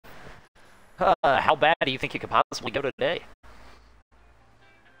How bad do you think it could possibly go today?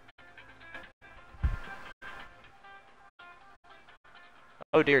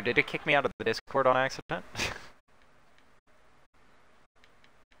 Oh dear, did it kick me out of the Discord on accident?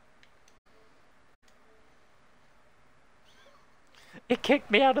 It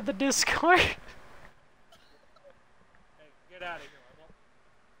kicked me out of the Discord. Hey, get out of here.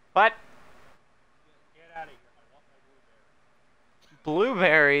 What? Get out of here. I want my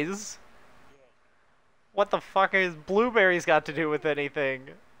Blueberries? Yeah. What the fuck has blueberries got to do with anything?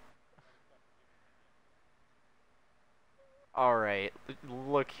 Alright,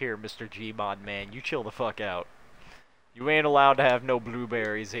 look here, Mr. Gmod man, you chill the fuck out. You ain't allowed to have no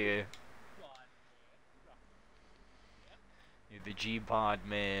blueberries here. You're the Gmod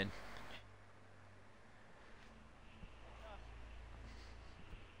man.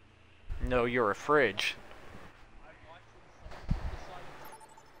 No, you're a fridge.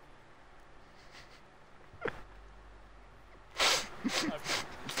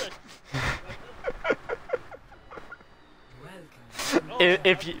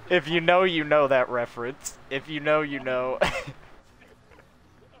 If you know, you know that reference. If you know, you know.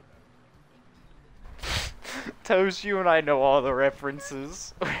 Toast, you and I know all the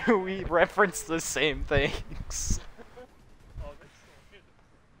references. We reference the same things.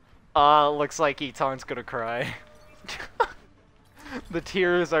 Looks like Eton's gonna cry. The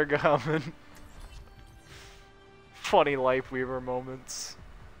tears are coming. Funny Lifeweaver moments.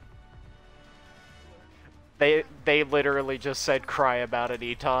 They literally just said cry about it,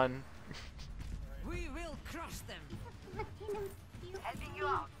 Eton. We will crush them. Helping you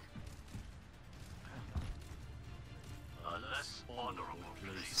out. Less honorable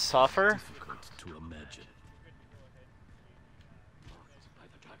place. Suffer? Difficult to imagine.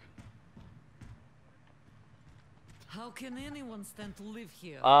 How can anyone stand to live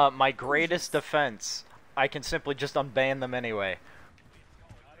here? My greatest defense. I can simply just unban them anyway.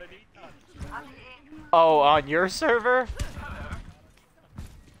 Oh, on your server?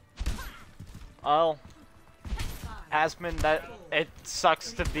 Oh. Asmon, that it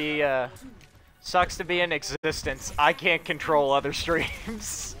sucks to be in existence. I can't control other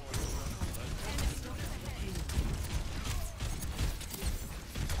streams.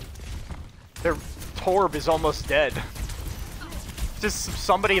 Their Torb is almost dead. Just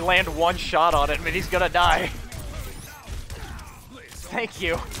somebody land one shot on him and he's gonna die. Thank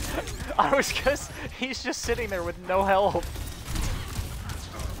you. He's just sitting there with no help.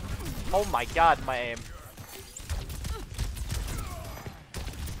 Oh my god, my aim.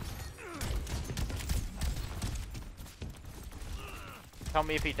 Tell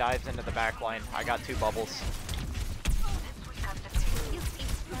me if he dives into the back line. I got 2 bubbles.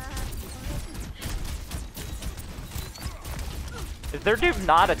 Is their dude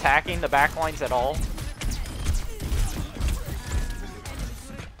not attacking the back lines at all?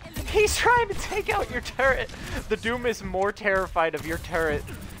 He's trying to take out your turret! The Doom is more terrified of your turret.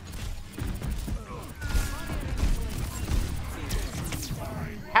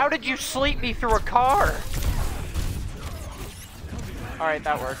 How did you sleep me through a car? Alright,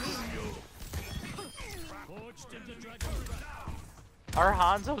 that works. Our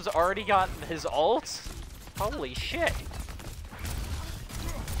Hanzo's already gotten his ult? Holy shit.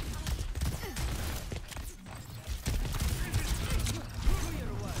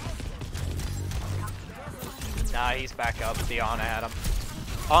 Nah, he's back up. The Ana had him.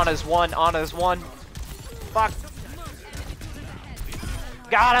 Ana's one. Ana's one. Fuck.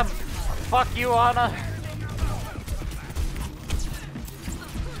 Got him. Fuck you, Ana.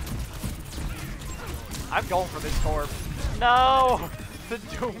 I'm going for this Torb. No! The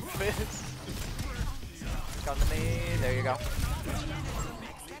Doomfist. Come to me. There you go.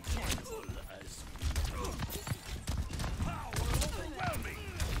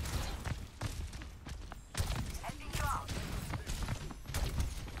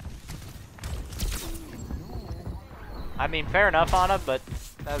 I mean, fair enough, Ana, but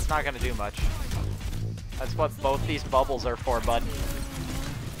that's not gonna do much. That's what both these bubbles are for, bud.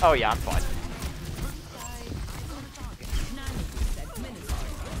 Oh yeah, I'm fine.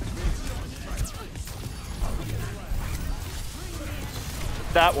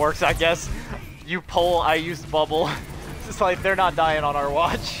 That works, I guess. You pull, I use bubble. It's just like they're not dying on our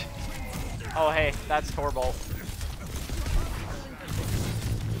watch. Oh hey, that's Torbolt.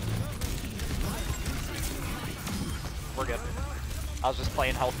 We're good. I was just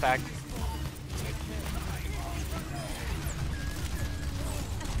playing health pack.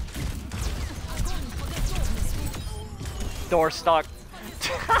 Door stuck.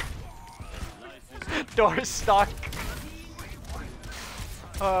 Door stuck.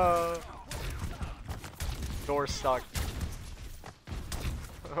 Door stuck.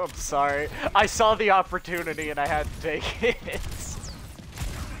 I'm sorry. I saw the opportunity and I had to take it.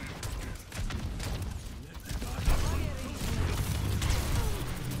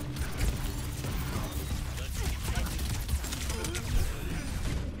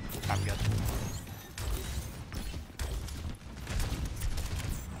 I'm good.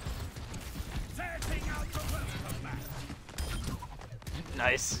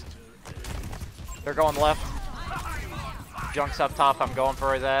 Nice. They're going left. Junk's up top. I'm going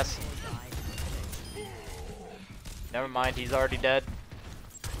for his ass. Never mind. He's already dead.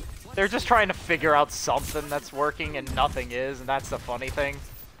 They're just trying to figure out something that's working and nothing is, and that's the funny thing.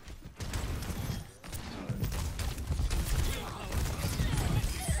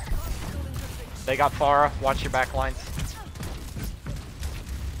 They got Pharah. Watch your back lines.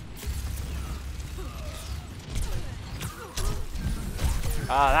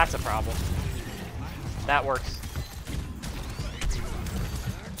 Ah, that's a problem. That works.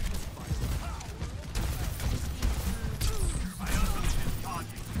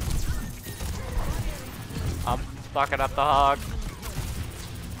 I'm fucking up the hog.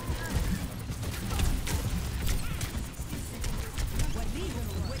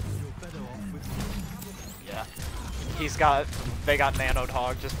 Yeah. They got nanoed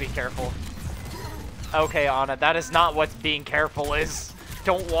hog, just be careful. Okay, Ana, that is not what being careful is.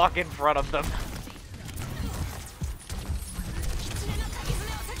 Don't walk in front of them.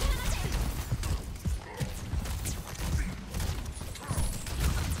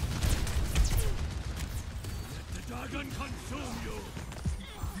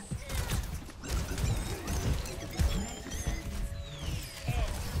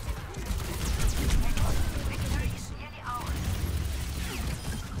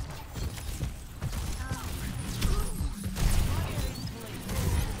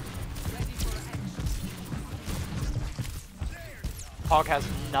 Hog has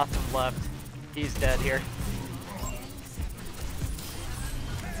nothing left. He's dead here.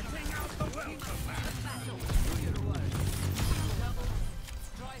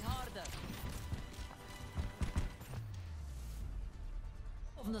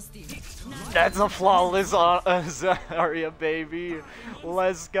 That's a flawless Zarya, baby.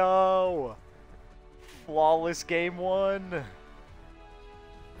 Let's go. Flawless game 1.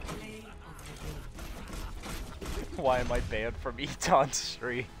 Why am I banned from Eton's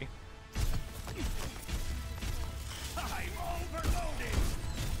stream?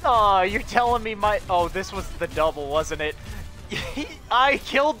 Oh, you're telling me my... Oh, this was the double, wasn't it? I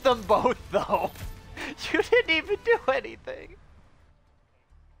killed them both, though. You didn't even do anything.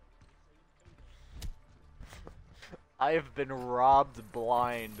 I have been robbed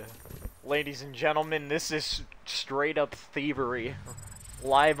blind. Ladies and gentlemen, this is straight up thievery.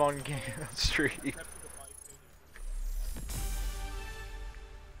 Live on stream.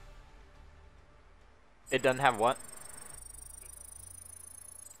 It doesn't have what?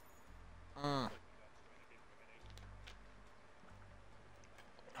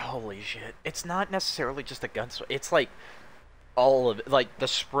 Holy shit. It's not necessarily just a gun switch. It's like all of it. Like the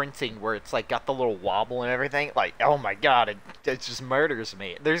sprinting where it's like got the little wobble and everything. Like, oh my god, it just murders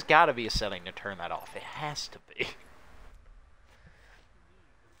me. There's gotta be a setting to turn that off. It has to be.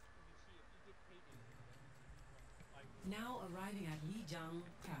 Now arriving at Lijiang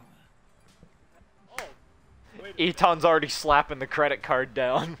Tower. Eton's already slapping the credit card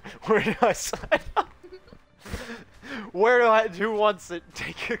down. Where do I sign up? Who wants it?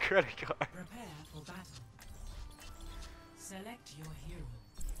 Take your credit card. Prepare for battle. Select your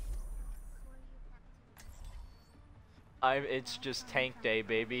hero. It's just tank day,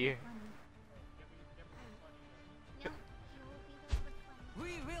 baby.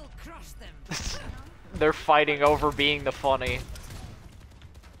 We will crush them. They're fighting over being the funny.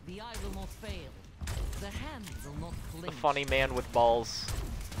 The eye will not fail. The hand will not The flinch. funny man with balls.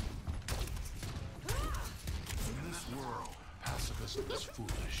 In this world, pacifism is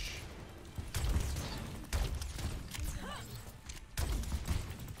foolish.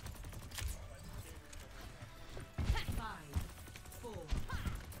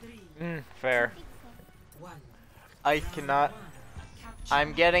 Fair. 1. I cannot.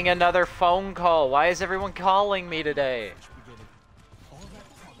 I'm getting another phone call. Why is everyone calling me today?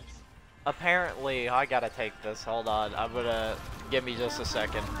 Apparently, I gotta take this. Hold on. I'm gonna... Give me just a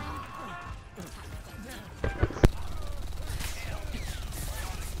second.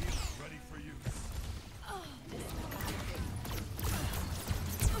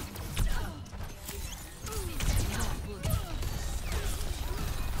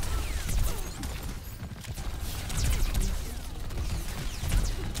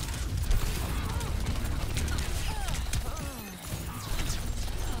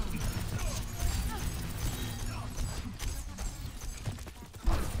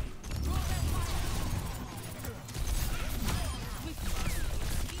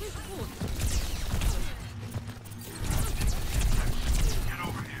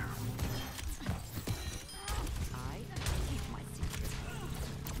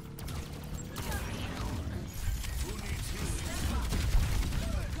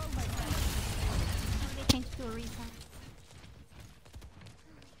 reset.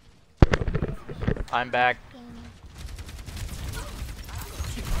 I'm back.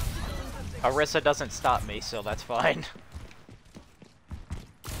 Arissa doesn't stop me, so that's fine.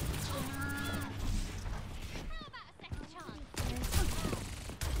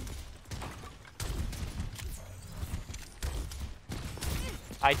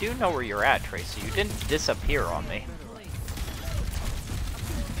 I do know where you're at, Tracy. You didn't disappear on me.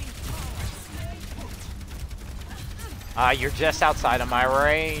 You're just outside of my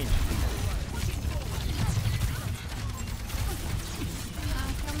range.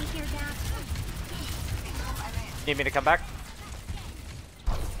 Need me to come back?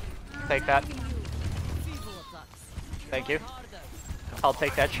 Take that. Thank you. I'll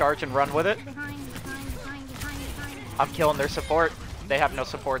take that charge and run with it. I'm killing their support. They have no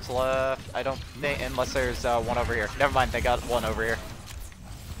supports left. I don't think, unless there's one over here. Never mind, they got one over here.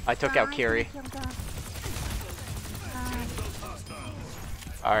 I took out Kiri.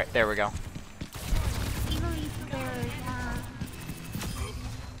 Alright, there we go.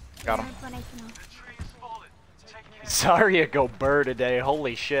 Got him. Zarya go burr today.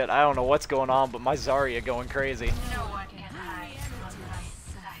 Holy shit. I don't know what's going on, but my Zarya going crazy.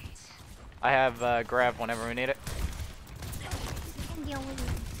 I have grab whenever we need it.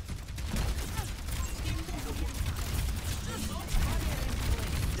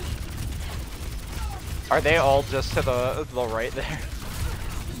 Are they all just to the right there?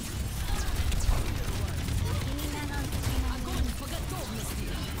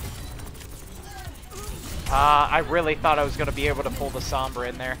 I really thought I was going to be able to pull the Sombra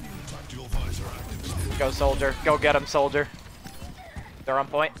in there. Go, soldier. Go get him, soldier. They're on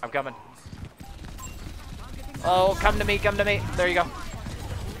point. I'm coming. Oh, come to me, come to me. There you go.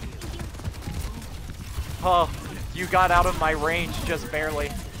 Oh, you got out of my range just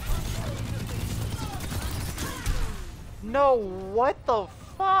barely. No, what the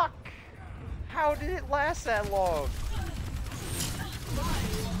fuck? How did it last that long?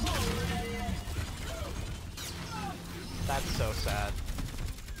 That's so sad.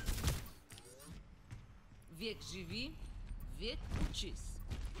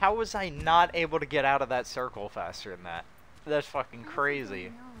 How was I not able to get out of that circle faster than that? That's fucking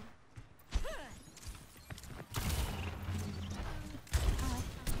crazy.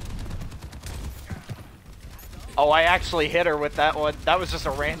 Oh, I actually hit her with that one. That was just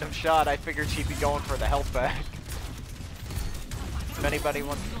a random shot. I figured she'd be going for the health back. If anybody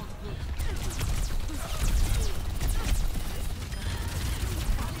wants...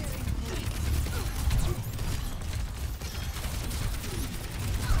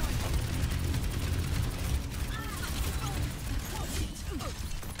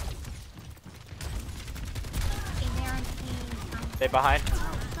 They behind.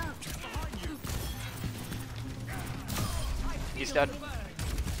 He's dead.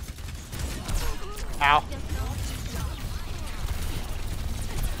 Ow.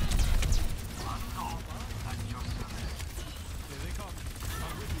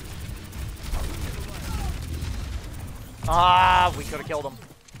 Ah, we could have killed him.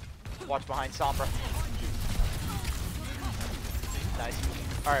 Watch behind Sombra. Nice.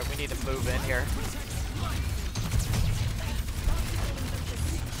 Alright, we need to move in here.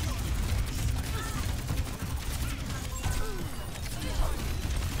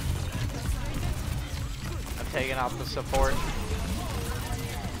 Taking out the support.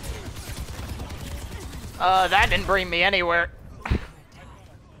 That didn't bring me anywhere.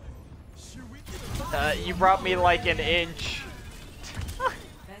 You brought me like an inch.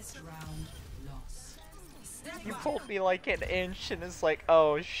 You pulled me like an inch and it's like,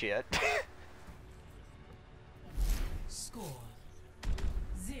 oh shit. Score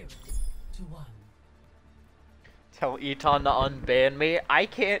 0-1. Tell Eton to unban me. I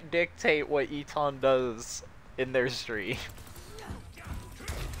can't dictate what Eton does in their stream.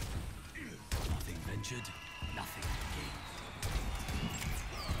 Nothing ventured, nothing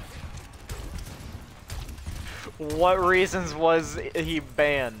gained. What reasons was he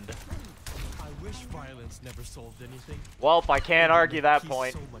banned? I wish violence never solved anything. Well, I can't argue that He's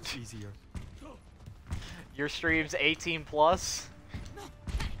point. so much easier. Your stream's 18 plus?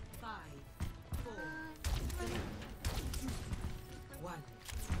 5, 4, 3, 1.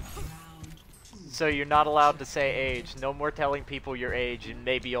 So you're not allowed to say age. No more telling people your age, and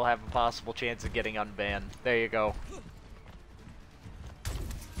maybe you'll have a possible chance of getting unbanned. There you go.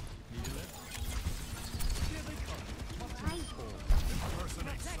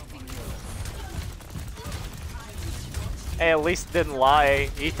 Hey, at least didn't lie.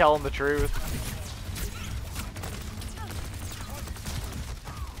 He telling the truth.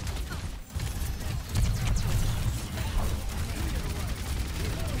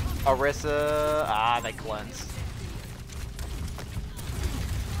 Orisa. Ah, they cleanse.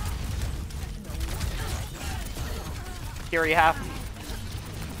 Here you have.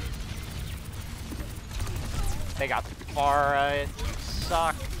 They got Pharah. You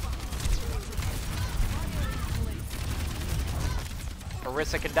suck.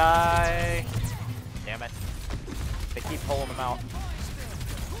 Orisa can die. Damn it. They keep pulling them out.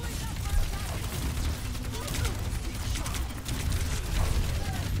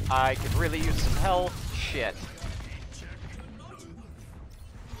 I could really use some health. Shit.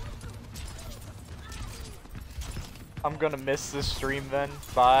 I'm gonna miss this stream then.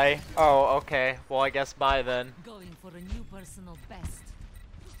 Bye. Oh, okay. Well, I guess bye then. Going for a new personal best.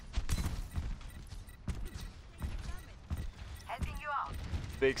 Helping you out.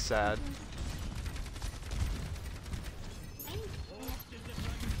 Big sad.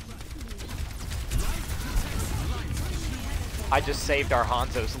 I just saved our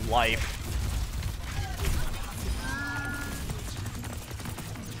Hanzo's life.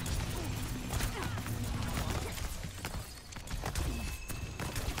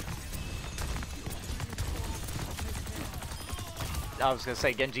 I was gonna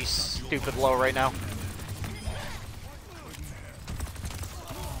say Genji's stupid low right now.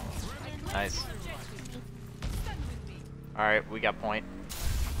 Nice. Alright, we got point.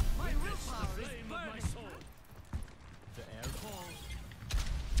 The air falls.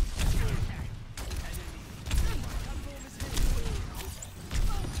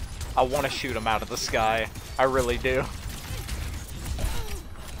 I want to shoot him out of the sky. I really do.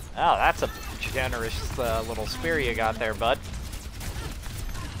 Oh, that's a generous little spear you got there, bud.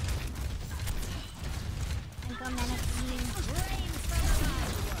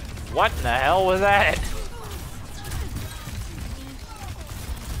 What in the hell was that?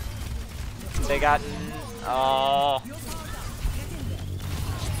 They got... Oh.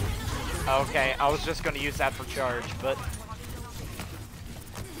 Okay, I was just gonna use that for charge, but...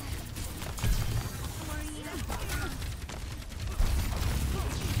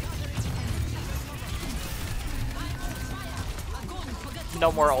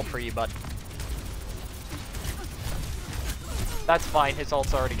 No more ult for you, bud. That's fine, his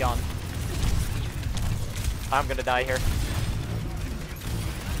ult's already gone. I'm gonna die here.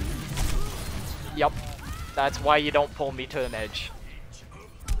 Yup. That's why you don't pull me to an edge.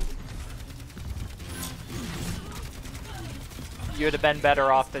 You would have been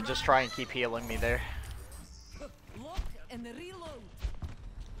better off to just try and keep healing me there. Lock and reload.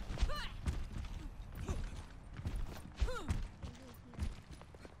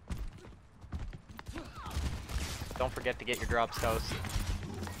 Don't forget to get your drops, Toast.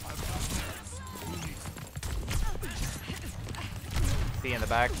 See you in the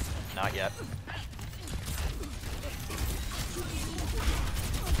back? Not yet.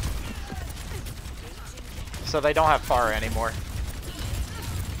 So they don't have Pharah anymore.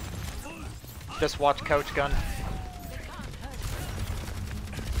 Just watch Coach Gun.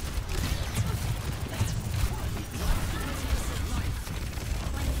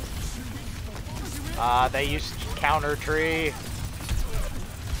 They used counter tree.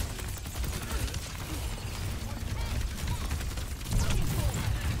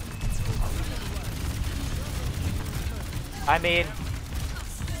 I mean,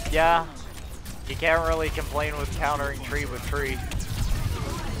 yeah, you can't really complain with countering tree with tree.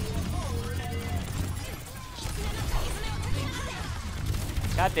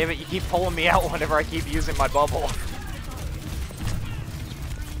 God damn it, you keep pulling me out whenever I keep using my bubble.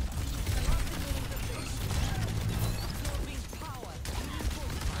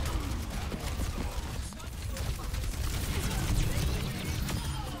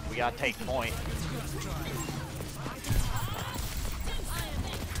 We gotta take point.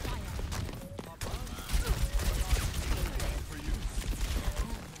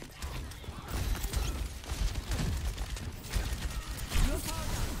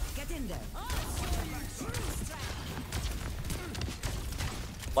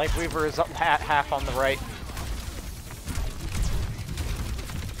 Life Weaver is up half on the right.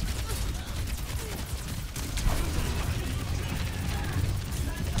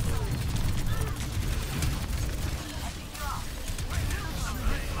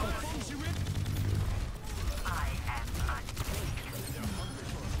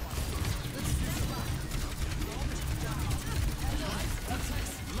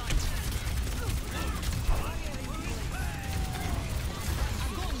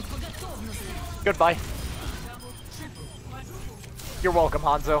 Goodbye. You're welcome,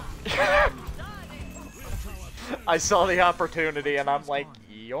 Hanzo. I saw the opportunity and I'm like,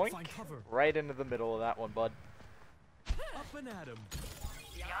 yoink, right into the middle of that one, bud. Up and at 'em.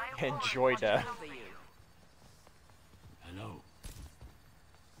 Enjoy death. Hello.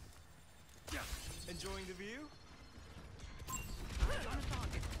 Enjoying the view?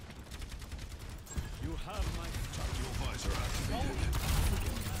 You have my Tactical visor activated.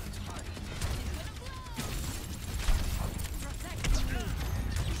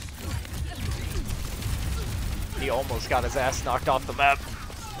 He almost got his ass knocked off the map.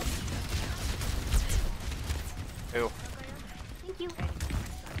 Ooh. Thank you.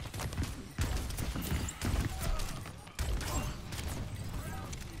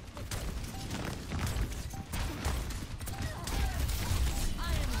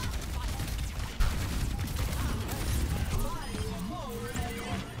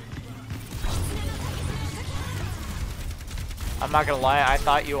 I'm not gonna lie, I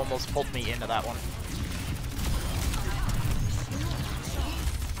thought you almost pulled me into that one.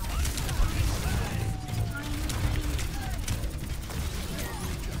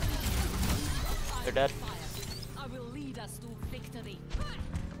 They're dead. I will lead us to victory.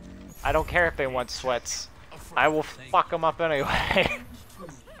 I don't care if they want sweats. I will fuck them up anyway.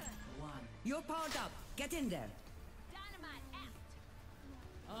 You're powered up. Get in there.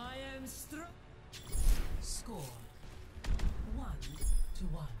 I am strong. Score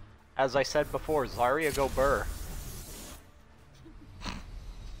 1-1. As I said before, Zarya go Burr.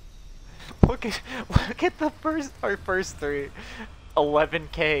 Look at the our first three.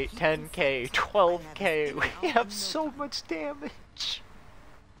 11k, 10k, 12k. We have so much damage.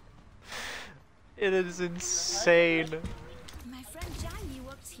 It is insane. My friend Jackie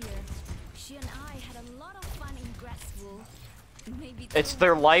works here. She and I had a lot of fun in Grasswool. Maybe It's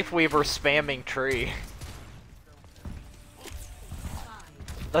their Lifeweaver spamming tree.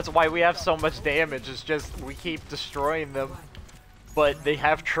 That's why we have so much damage, it's just we keep destroying them. But they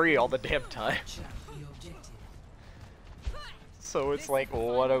have tree all the damn time. So it's like,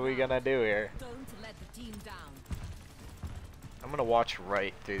 well, what are we gonna do here? Don't let the team down. I'm gonna watch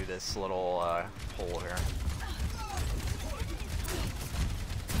right through this little hole here.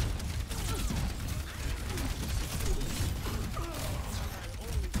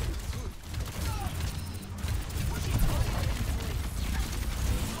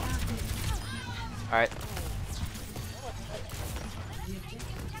 Alright.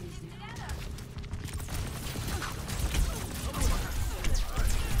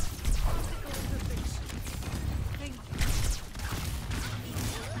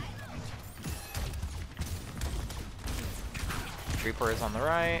 Reaper is on the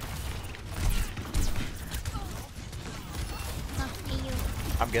right.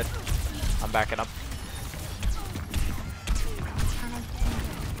 I'm good. I'm backing up.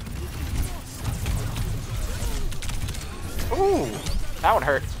 Ooh! That one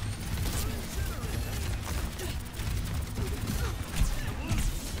hurt.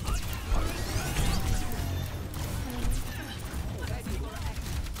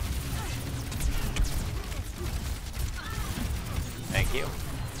 Thank you.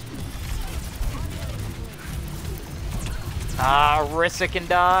 Ah, Orisa can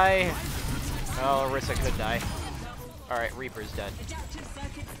die. Oh, Orisa could die. Alright, Reaper's dead. Adaptive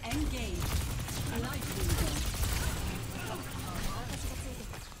circuits engaged. Lightning.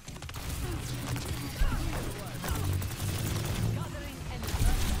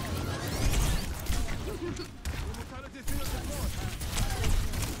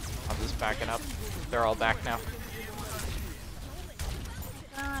 I'm just backing up. They're all back now.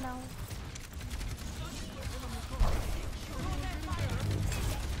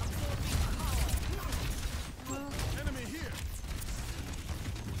 Enemy here.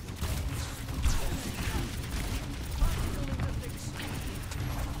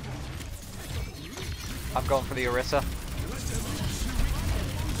 I'm going for the Orisa.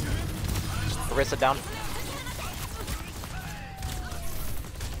 Orisa down.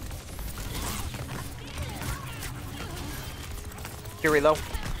 Fury low.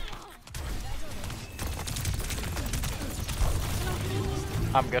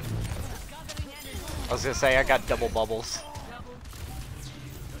 I'm good. I was gonna say, I got double bubbles.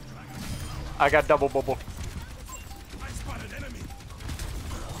 I got double bubble. I spotted enemy.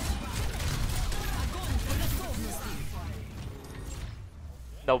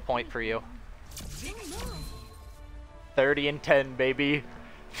 No point for you. 30 and 10, baby.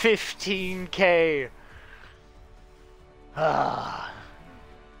 15k. Ah.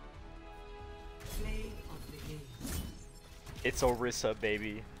 It's Orisa,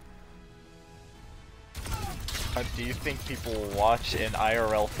 baby. Do you think people will watch an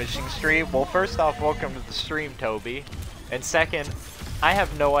IRL fishing stream? Well, first off, welcome to the stream, Toby. And second, I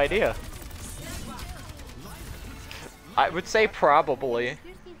have no idea. I would say probably.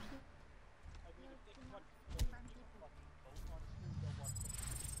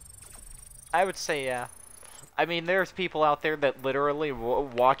 I would say yeah. I mean, there's people out there that literally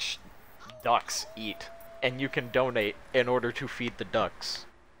watch ducks eat, and you can donate in order to feed the ducks.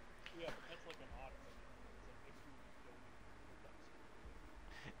 Yeah, but that's like an odd thing. It's like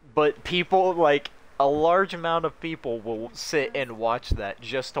if you But people, like, a large amount of people will sit and watch that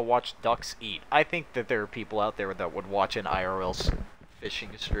just to watch ducks eat. I think that there are people out there that would watch an IRL fishing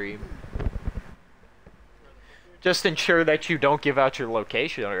stream. Just ensure that you don't give out your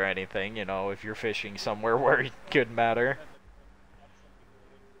location or anything, you know, if you're fishing somewhere where it could matter.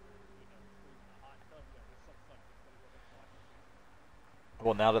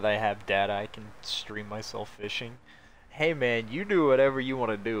 Well, now that I have data, I can stream myself fishing. Hey man, you do whatever you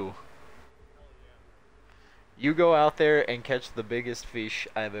want to do. You go out there and catch the biggest fish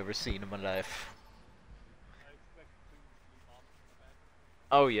I've ever seen in my life.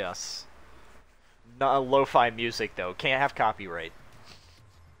 Oh yes. Not lo-fi music though. Can't have copyright.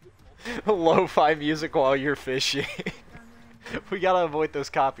 Lo-fi music while you're fishing. We gotta avoid those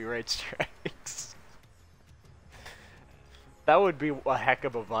copyright strikes. That would be a heck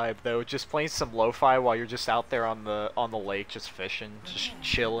of a vibe though. Just playing some lo-fi while you're just out there on the lake, just fishing, just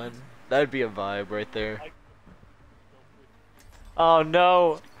chilling. That'd be a vibe right there. Oh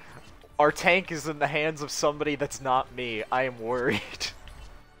no! Our tank is in the hands of somebody that's not me. I am worried.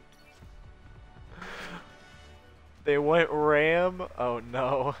 They went ram? Oh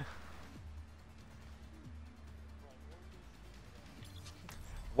no.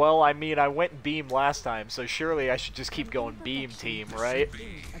 Well, I mean, I went beam last time, so surely I should just keep going beam team, right?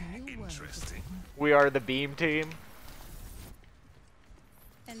 Interesting. We are the beam team.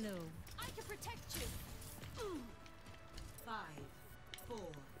 Hello. I can protect you. 5, 4,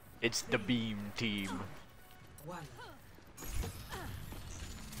 It's the beam team. 1.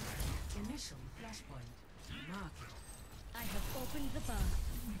 Initial flashpoint. Mark it. I have opened the bar.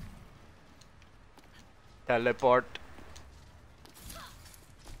 Teleport.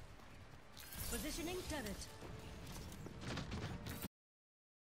 Positioning turret.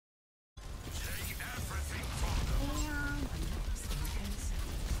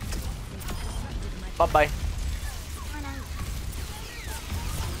 Bye-bye.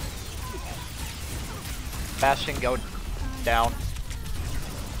 Bastion, go down.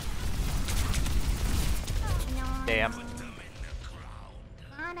 Damn.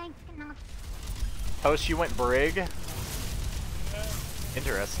 Toast, you went Brig?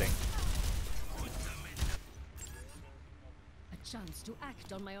 Interesting. A chance to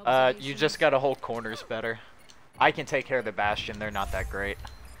act on my You observations. just gotta hold corners better. I can take care of the Bastion, they're not that great.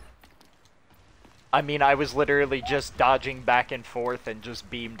 I mean, I was literally just dodging back and forth and just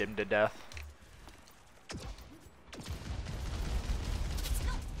beamed him to death.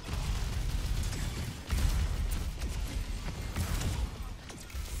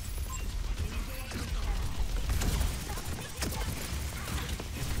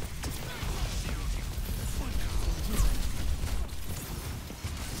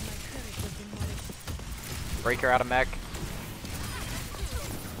 Breaker out of mech.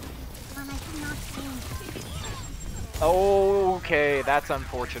 Okay, that's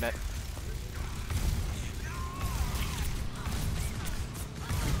unfortunate.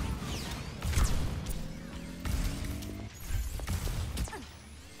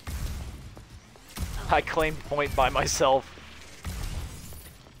 I claimed point by myself.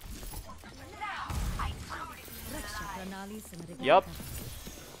 Yup.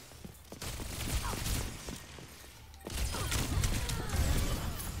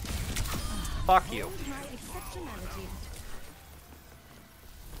 Fuck you.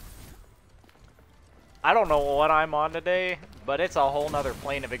 I don't know what I'm on today, but it's a whole nother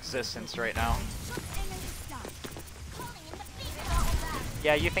plane of existence right now.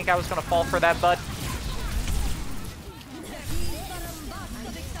 Yeah, you think I was gonna fall for that, bud?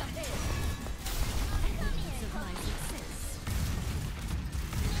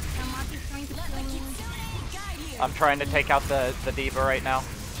 I'm trying to take out the diva right now.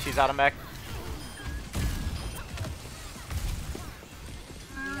 She's out of mech.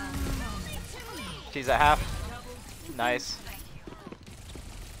 She's at half. Nice.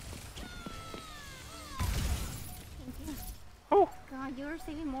 Whew. God, you're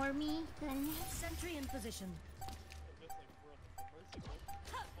saving more of me than Sentry in position.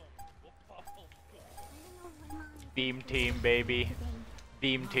 Beam team, baby.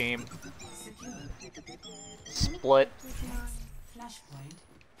 Beam team. Split. Flashpoint.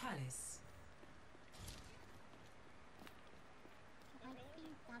 Palace.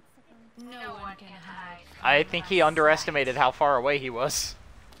 No one can hide. I think he underestimated how far away he was.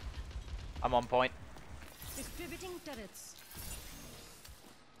 I'm on point. Distributing turrets.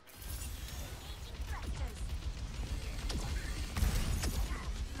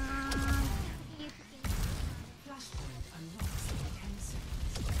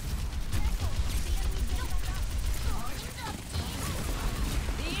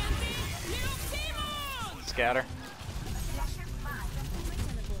 scatter.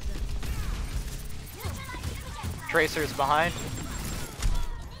 Tracer's behind.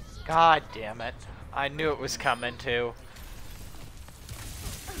 God damn it. I knew it was coming too.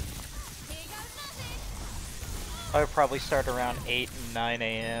 I would probably start around 8 and 9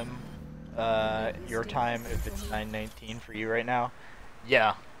 a.m. Your time if it's 9:19 for you right now.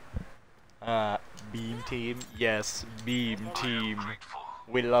 Yeah. Beam team. Yes, beam team.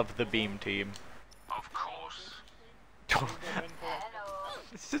 We love the beam team. Of course.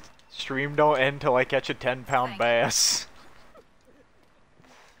 Stream don't end till I catch a 10-pound bass.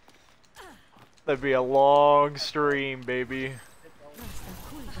 That'd be a long stream, baby.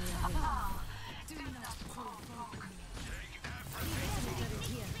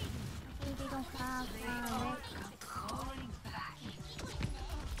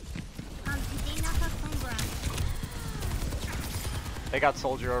 They got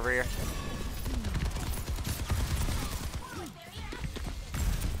soldier over here.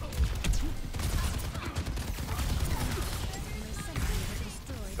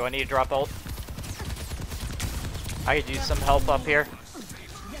 Do I need to drop ult? I could use some help up here.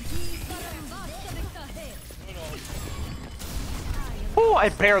 Oh, I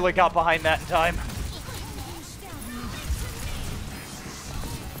barely got behind that in time.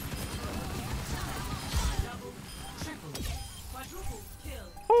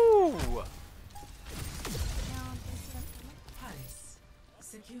 Ooh. Palace.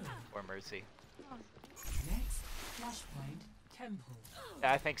 Secure. Or Mercy. Next, flashpoint, temple.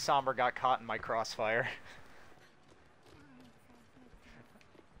 Yeah, I think Somber got caught in my crossfire.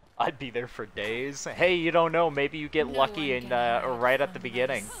 I'd be there for days. Hey, you don't know. Maybe you get lucky and right at the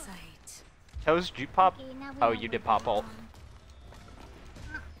beginning. Toes, did you pop? Oh, you did pop ult.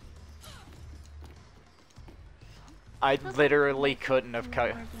 I literally couldn't have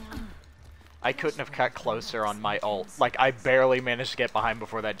cut. I couldn't have cut closer on my ult. Like, I barely managed to get behind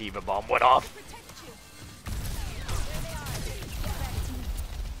before that D.Va bomb went off.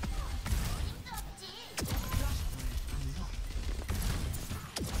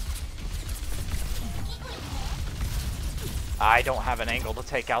 I don't have an angle to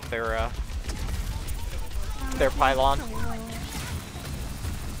take out their pylon.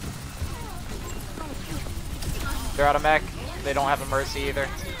 They're out of mech. They don't have a Mercy either.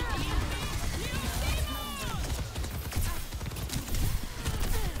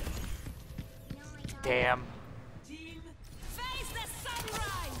 Damn.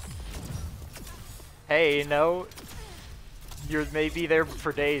 Hey, you know, you're maybe there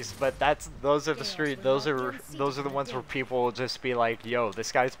for days, but those are the ones where people will just be like, yo,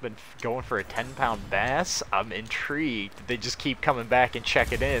 this guy's been going for a 10-pound bass. I'm intrigued. They just keep coming back and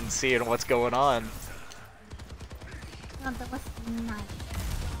checking in, seeing what's going on. Oh, that was nice.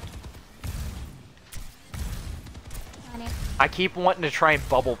 I keep wanting to try and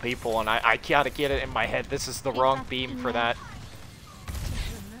bubble people, and I gotta get it in my head. This is the wrong beam for that.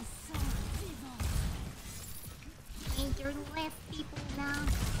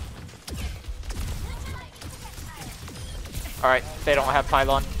 Alright, they don't have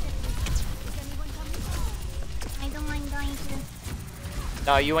pylon. I don't mind dying too.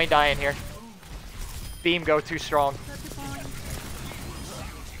 No, you ain't dying here. Beam go too strong.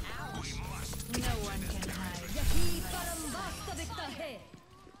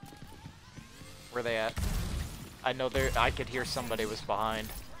 Where they at? I know I could hear somebody was behind.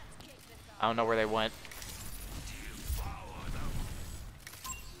 I don't know where they went.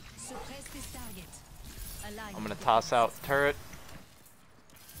 I'm gonna toss out turret.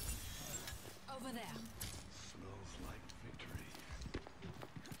 Over there.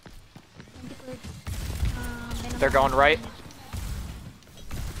 They're going right.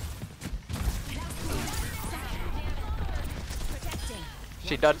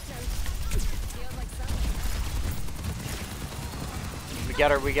 She done. We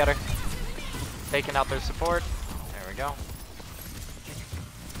get her. Taking out their support. There we go.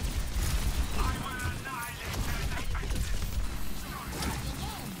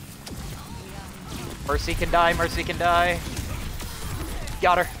 Mercy can die, Mercy can die.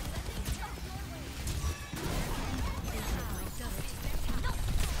 Got her.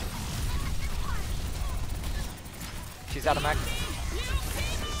 She's out of mech.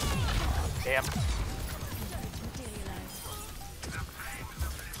 Damn.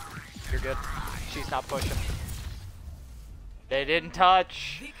 You're good. She's not pushing. They didn't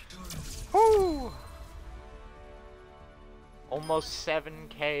touch. Woo! Almost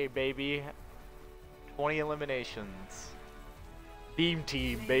 7K, baby. 20 eliminations. Beam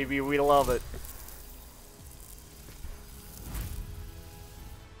team, baby. We love it.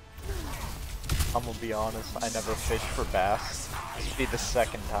 I'm gonna be honest, I never fish for bass. This would be the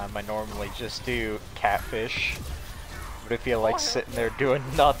second time. I normally just do catfish. But I feel like sitting there doing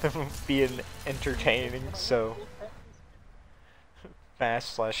nothing being entertaining, so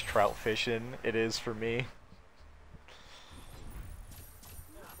bass / trout fishing it is for me.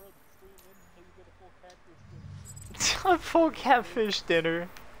 A full catfish dinner.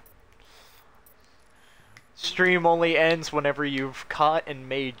 Stream only ends whenever you've caught and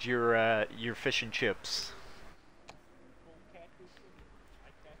made your fish and chips.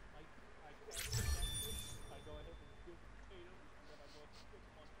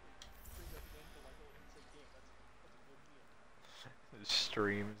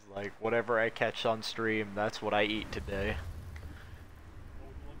 Streams like whatever I catch on stream, that's what I eat today.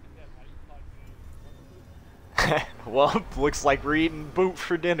 Well, looks like we're eating boot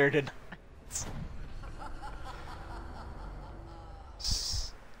for dinner tonight.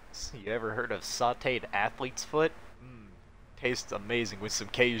 You ever heard of sauteed athlete's foot? Tastes amazing with some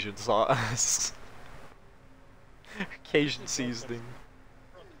Cajun sauce. Cajun seasoning.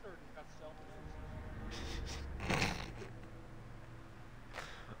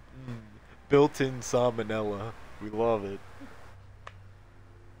 Built-in salmonella. We love it.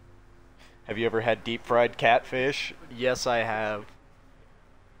 Have you ever had deep fried catfish? Yes, I have.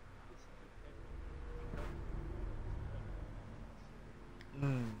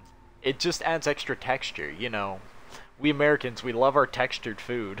 It just adds extra texture, you know. We Americans, we love our textured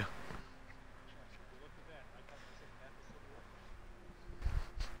food.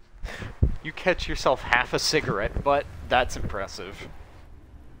 You catch yourself half a cigarette, but that's impressive.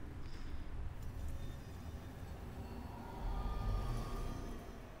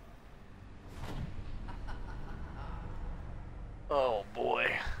 Oh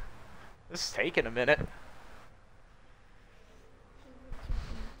boy. This is taking a minute.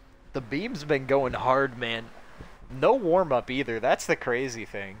 The beam's been going hard, man. No warm-up either. That's the crazy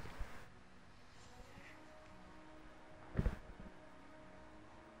thing.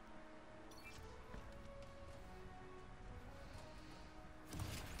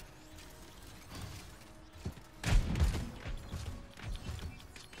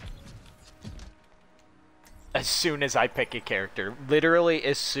 As soon as I pick a character. Literally,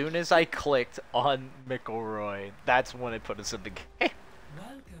 as soon as I clicked on McElroy, that's when it put us in the game.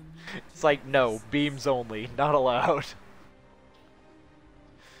 It's like, no, beams only, not allowed.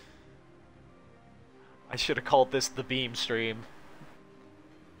 I should have called this the beam stream.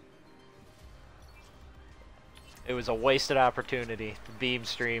 It was a wasted opportunity. The beam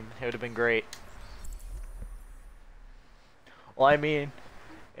stream, it would have been great. Well, I mean,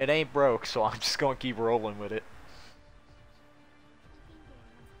 it ain't broke, so I'm just gonna keep rolling with it.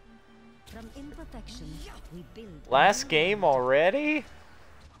 From imperfection, we build. Last game already?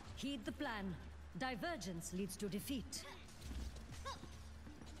 Heed the plan. Divergence leads to defeat.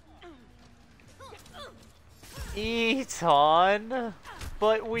 Eton!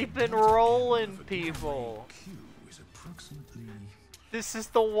 But we've been rolling people. This is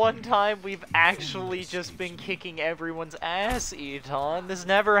the one time we've actually just been kicking everyone's ass, Eton. This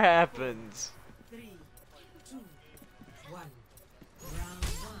never happens. 3, 2, 1. Round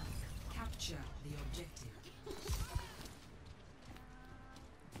 1. Capture the objective.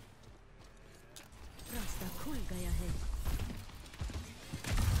 Rasta khul gaya hai.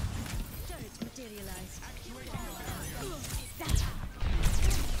 Turret materialized.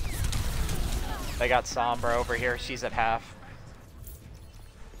 They got Sombra over here. She's at half.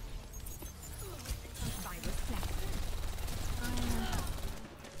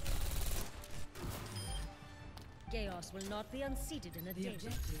 Chaos will not be unseated in a day. The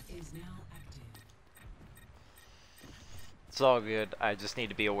objective is now active. It's all good. I just need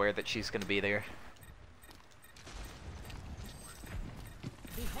to be aware that she's going to be there.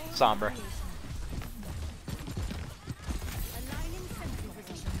 Sombra. Aligning sentry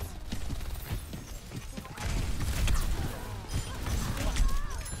positions.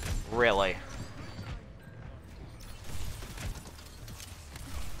 Really?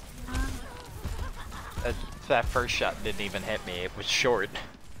 That first shot didn't even hit me. It was short.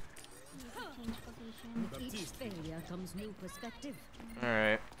 Change position. With each failure comes new perspective.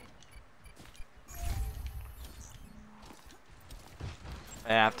 Alright. I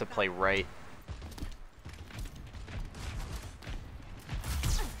have to play right.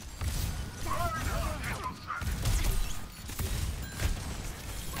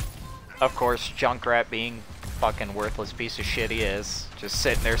 Of course, Junkrat being fucking worthless piece of shit he is. Just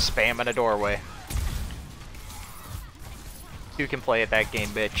sitting there spamming a doorway. You can play at that game,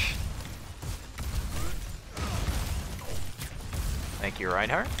 bitch. Thank you,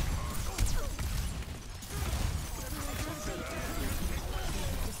 Reinhardt.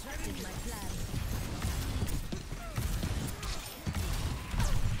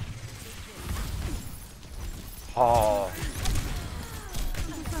 Oh.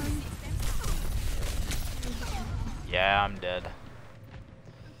 Yeah, I'm dead.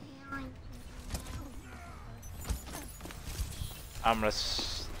 I'm gonna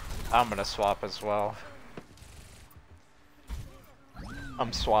swap as well.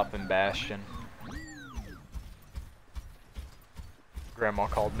 I'm swapping Bastion. Grandma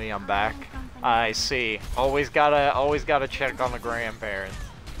called me, I'm back. I see. Always gotta check on the grandparents.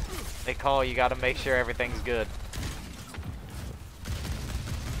 They call, you gotta make sure everything's good.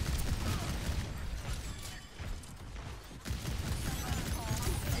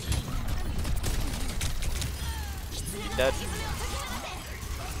 You dead?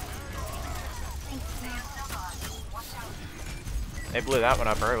 They blew that one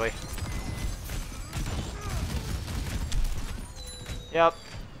up early. Yep.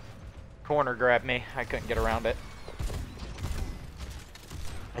 Corner grabbed me. I couldn't get around it.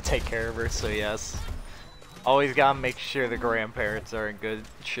 I take care of her, so yes. Always gotta make sure the grandparents are in good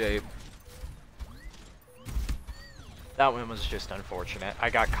shape. That one was just unfortunate. I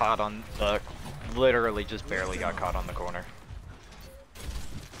got caught on the... Literally just barely got caught on the corner.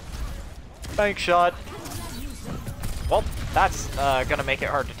 Bank shot. Well, that's gonna make it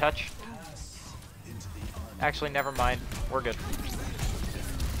hard to touch. Actually, never mind. We're good.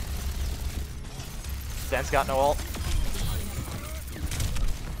 Zen's got no ult.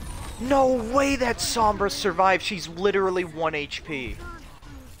 No way that Sombra survived. She's literally 1 HP.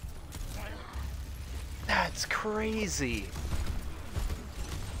 That's crazy.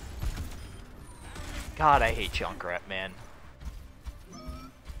 God, I hate Junkrat, man.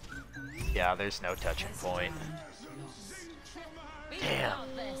 Yeah, there's no touching point. Damn.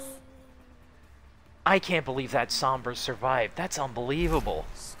 I can't believe that Sombra survived. That's unbelievable.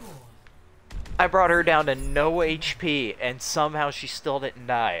 I brought her down to no HP, and somehow she still didn't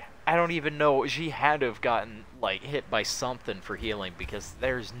die. I don't even know. She had to have gotten, like, hit by something for healing, because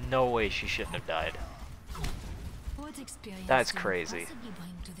there's no way she shouldn't have died. That's crazy.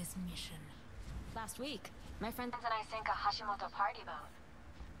 Last week, my friends and I sank a Hashimoto party boat.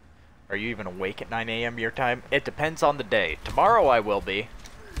 Are you even awake at 9 AM your time? It depends on the day. Tomorrow I will be.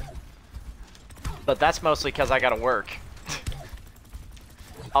 But that's mostly because I gotta work.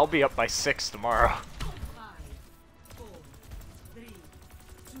 I'll be up by 6 tomorrow. 5, 4, 3,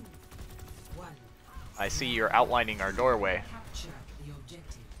 2, 1. I see you're outlining our doorway. Capture the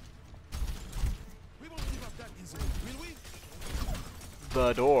objective. We won't give up that easily, will we?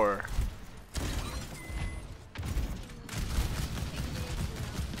 The door.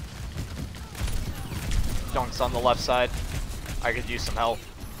 Junk's on the left side. I could use some help.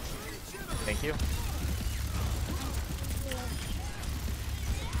 Thank you.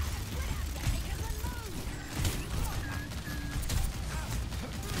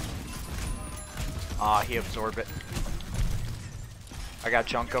 Ah, he absorbed it. I got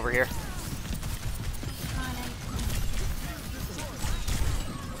Junk over here.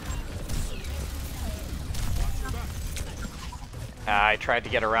 I tried to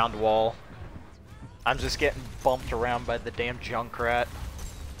get around wall. I'm just getting bumped around by the damn Junkrat.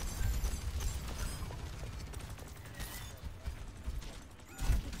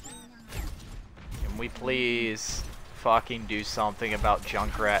 Can we please fucking do something about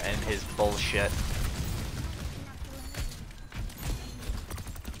Junkrat and his bullshit?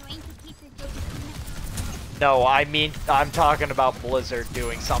 No, I mean, I'm talking about Blizzard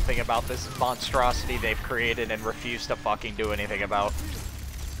doing something about this monstrosity they've created and refuse to fucking do anything about.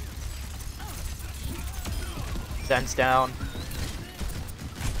 Zen's down.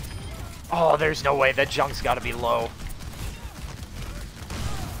 Oh, there's no way. That Junk's gotta be low.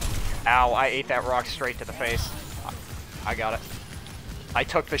 Ow, I ate that rock straight to the face. I got it. I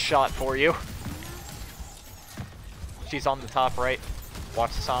took the shot for you. She's on the top right.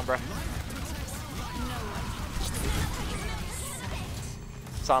 Watch the Sombra.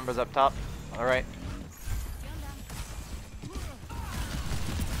 Sombra's up top. Alright.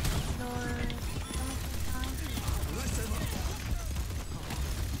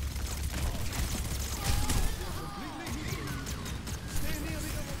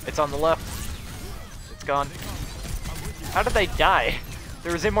 It's on the left. It's gone. How did they die?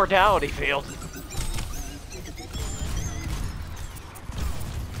 There was immortality field.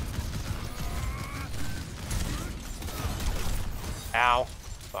 Ow.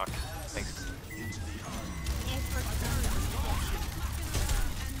 Fuck. Thanks.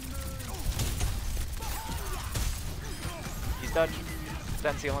 He's done.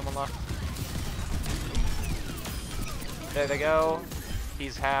 Zen's the only one left. There they go.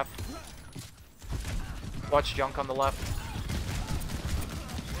 He's half. Watch Junk on the left.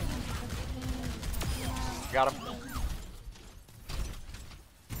 Got him.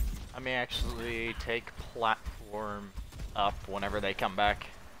 Let me actually take platform up whenever they come back.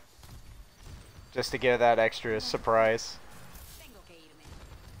 Just to get that extra surprise.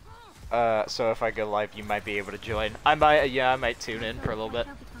 So if I go live, you might be able to join. I might tune in for a little bit.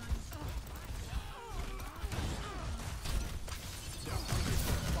 That'll be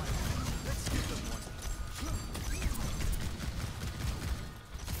fine.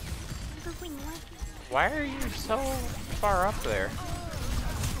 Go Queen, what? Why are you so far up there?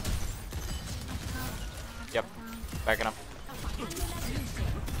 Yep, backing up.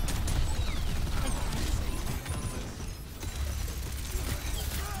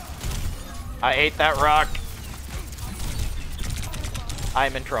 I ate that rock.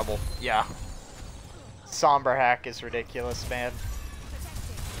 I'm in trouble. Yeah. Somber hack is ridiculous, man.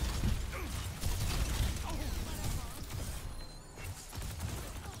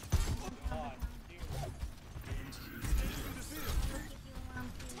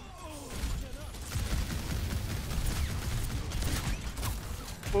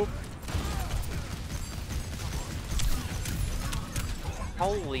 Boop.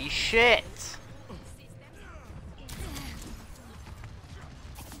 Holy shit!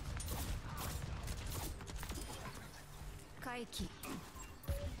 Kaiki.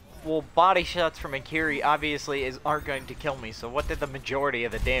 Well, body shots from Akiri obviously aren't going to kill me, so what did the majority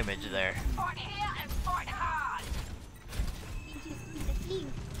of the damage there? Fight here and fight hard! You just need the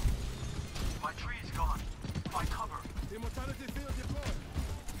team. My tree is gone. My cover. Immortality field deployed.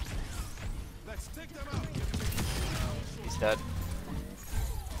 Let's take them out. He's dead.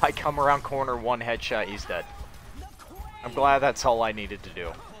 I come around corner, one headshot, he's dead. I'm glad that's all I needed to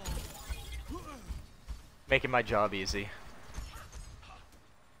do. Making my job easy.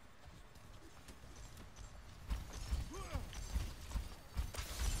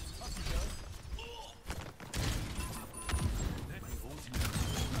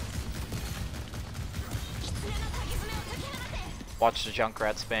 Watch the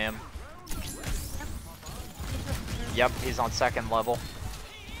Junkrat spam. Yep, he's on second level.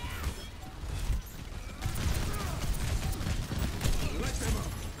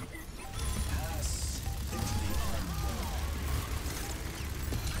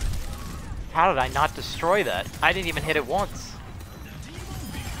 How did I not destroy that? I didn't even hit it once.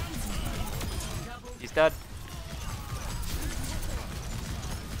 He's dead.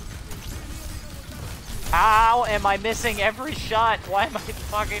 How am I missing every shot? Why am I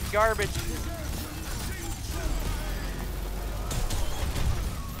fucking garbage?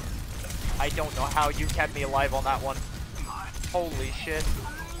 I don't know how you kept me alive on that one. Holy shit.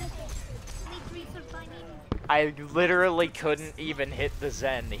 I literally couldn't even hit the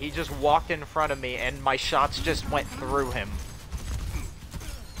Zen. He just walked in front of me and my shots just went through him.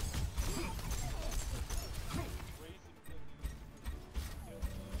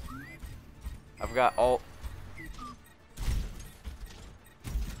 I've got ult.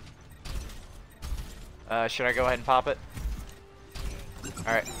 Should I go ahead and pop it?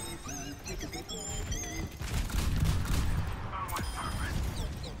 Alright.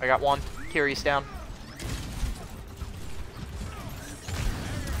 I got one. Kiri's down.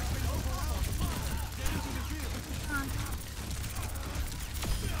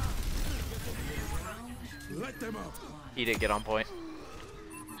 Let them out. He did get on point.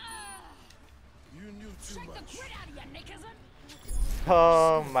 You knew too much.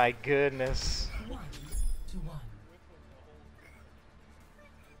 Oh my goodness. 1-1.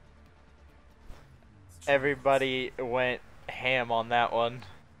 Everybody went ham on that one.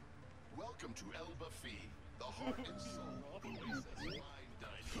 Welcome to Elba Fee, the heart and soul of Oasis fine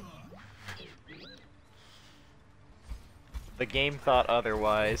dining. The game thought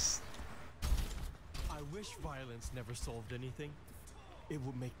otherwise. I wish violence never solved anything. It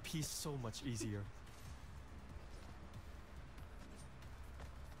would make peace so much easier.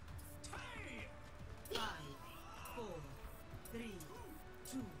 Five, 4, 3,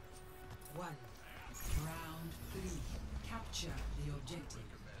 2, 1. Round 3. Capture the objective.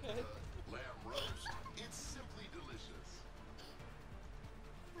 Lamb roast, it's simply delicious.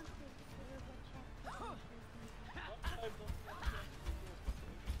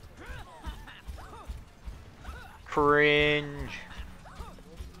 Cringe.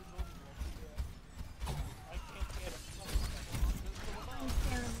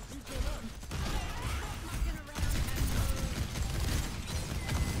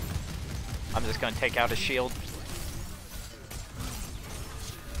 I'm just gonna take out his shield.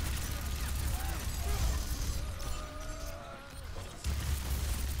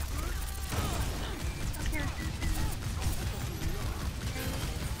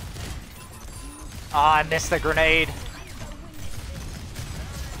 Ah, I missed the grenade.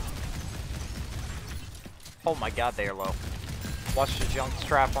 Oh my god, they are low. Watch the junk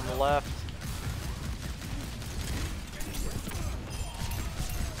trap on the left.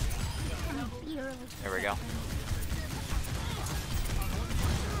 There we go.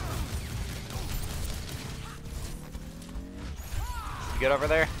 You good over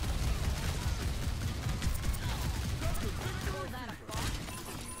there?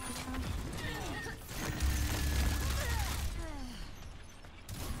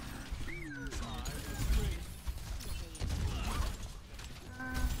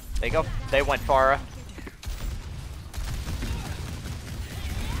 There you go. They went Pharah.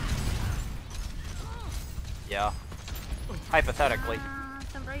 Yeah. Hypothetically.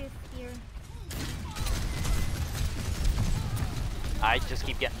 Somebody is here. I just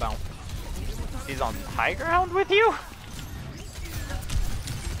keep getting bounced. He's on high ground with you?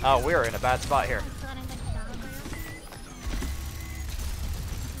 Oh, we're in a bad spot here.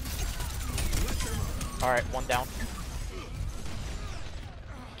 Alright, one down.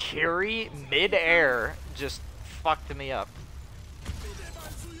 Kiri, mid-air, just fucked me up.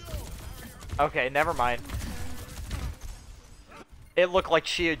 Okay, never mind. It looked like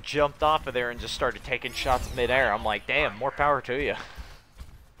she had jumped off of there and just started taking shots mid-air. I'm like, damn, more power to you.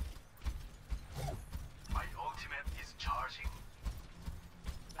 My ultimate is charging.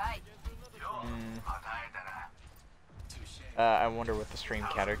 I wonder what the stream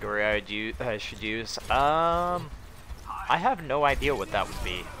category I should use. I have no idea what that would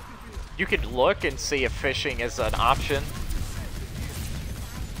be. You could look and see if fishing is an option.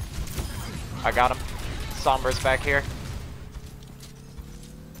 I got him. Sombra's back here.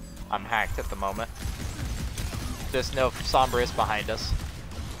 I'm hacked at the moment. Just know Sombra is behind us.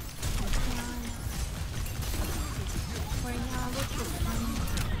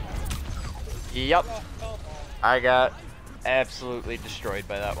 Yep. I got absolutely destroyed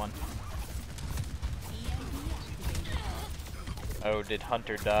by that one. Oh, did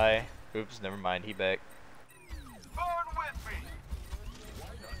Hunter die? Oops, never mind, he back.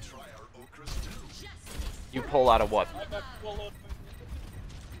 You pull out of what?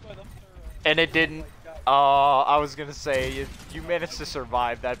 And it didn't. I was gonna say, if you managed to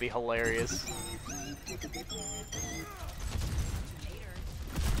survive, that'd be hilarious.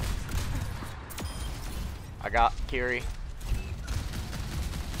 I got Kiri.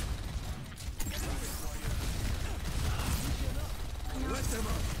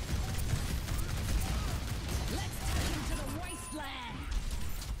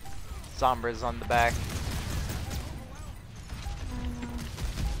 Sombra's on the back.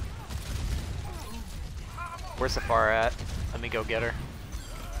 Where's Safari at? Let me go get her.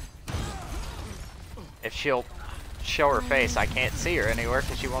 If she'll show her face, I can't see her anywhere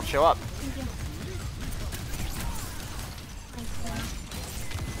because she won't show up.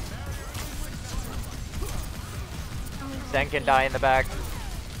 Zen can die in the back.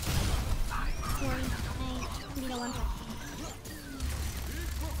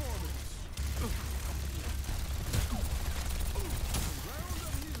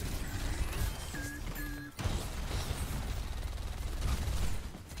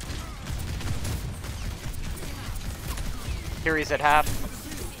 Kiri's at half.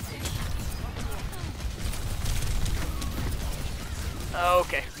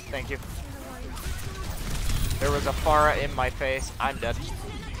 Okay, thank you. There was a Pharah in my face. I'm dead.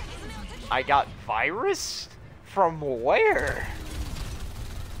 I got virus? From where?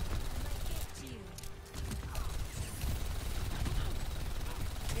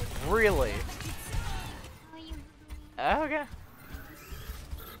 Really? Okay.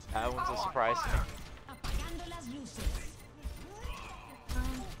 That one's a surprise to me.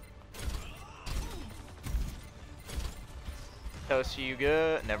 Toast, you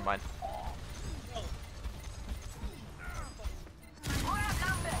good? Never mind.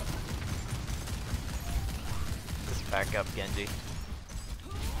 Just back up, Genji.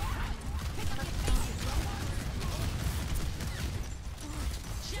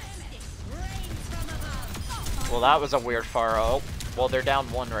 Well, that was a weird Pharah. Oh, well, they're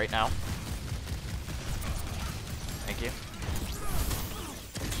down one right now. Thank you.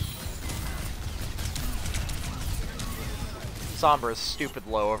 Sombra is stupid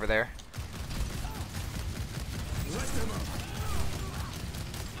low over there.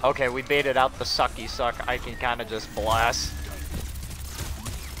 Okay, we baited out the sucky suck. I can kind of just blast.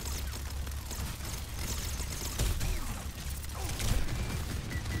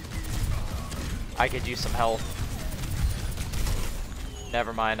 I could use some health.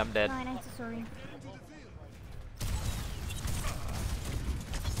 Never mind, I'm dead.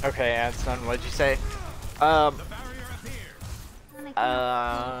 Okay, Anson, what'd you say?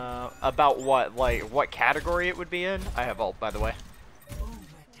 About what? Like, what category it would be in? I have ult, by the way.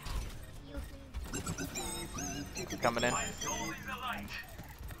 Coming in.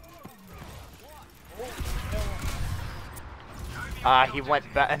 He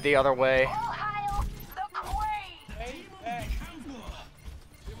went back the other way.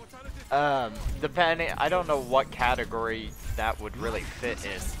 Depending, I don't know what category that would really fit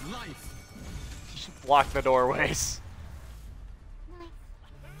in. Just block the doorways.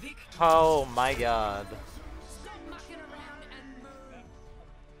 Oh my god.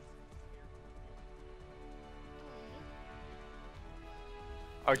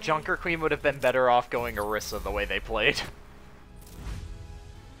 Our Junker Queen would have been better off going Orisa the way they played.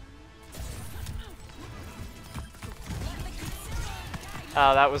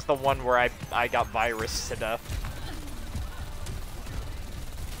 That was the one where I got virus to death.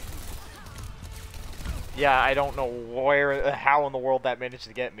 Yeah, I don't know how in the world that managed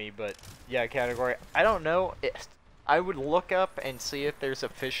to get me, but yeah, category. I don't know. I would look up and see if there's a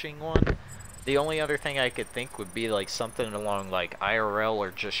fishing one. The only other thing I could think would be like something along like IRL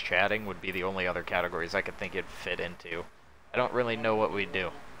or just chatting would be the only other categories I could think it'd fit into. I don't really know what we'd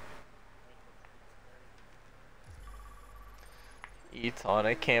do. Eton,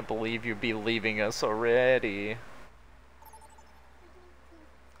 I can't believe you'd be leaving us already.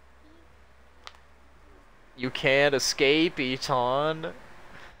 You can't escape, Eton. Our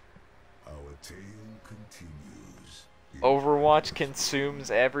tale continues. Overwatch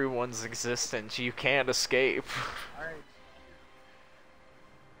consumes everyone's existence. You can't escape.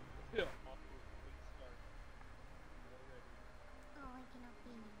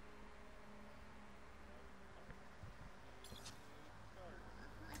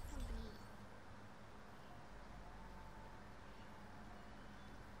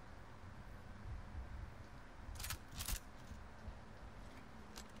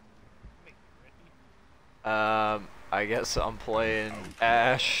 I guess I'm playing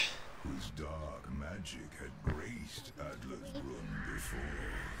Ashe. Whose dark magic had graced Adler's Run before.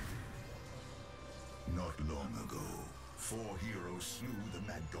 Not long ago, 4 heroes slew the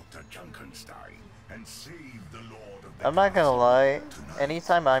Mad Dr. Junkenstein and saved the Lord of the I'm not gonna lie, Tonight,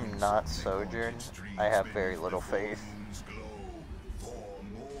 anytime I'm not Sojourn, I have very little faith. glow. 4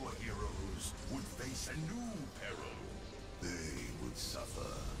 more heroes would face a new peril. They would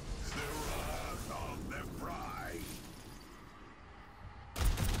suffer the wrath of their pride.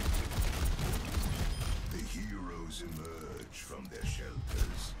 The heroes emerge from their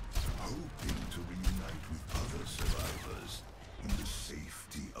shelters, hoping to reunite with other survivors in the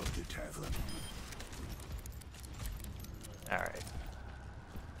safety of the tavern. Alright.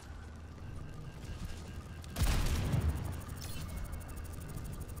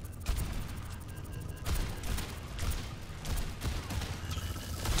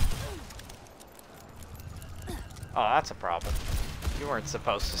 Oh, that's a problem. You weren't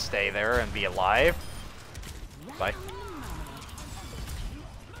supposed to stay there and be alive. Bye.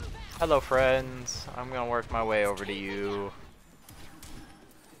 Hello, friends. I'm gonna work my way over to you.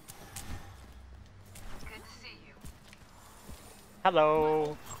 Good to see you.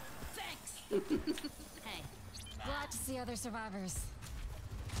 Hello. Hey, glad to see other survivors.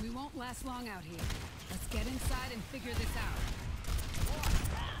 We won't last long out here. Let's get inside and figure this out.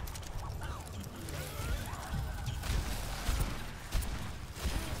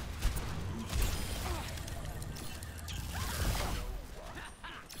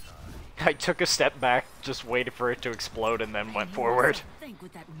 I took a step back, just waited for it to explode, and then went forward. Think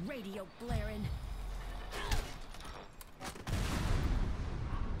with that radio blaring.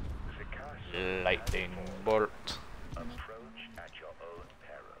 Lightning bolt. Approach at your own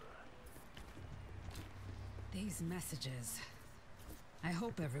peril. These messages. I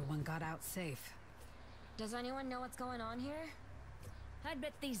hope everyone got out safe. Does anyone know what's going on here? I'd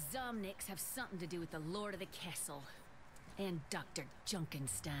bet these Zomniks have something to do with the Lord of the Castle. And Dr.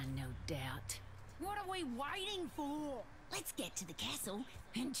 Junkenstein, no doubt. What are we waiting for? Let's get to the castle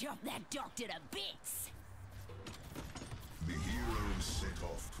and chop that doctor to bits. The heroes set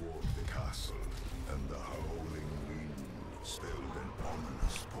off toward the castle, and the howling wind spelled an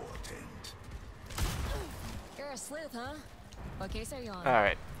ominous portent. You're a sleuth, huh? What case are you on?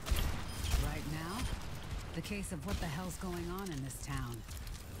 Alright. Right now, the case of what the hell's going on in this town.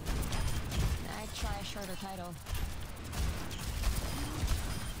 I'd try a shorter title.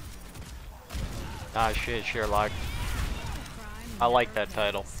 Ah shit, Sherlock. I like that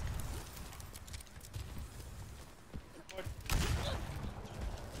title.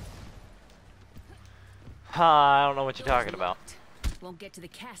 I don't know what you're talking about. Won't get to the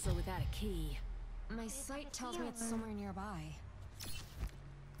castle without a key. My sight tells me it's somewhere nearby.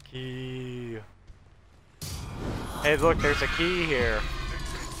 Key. Hey, look, there's a key here.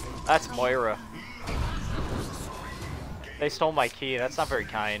 That's Moira. They stole my key. That's not very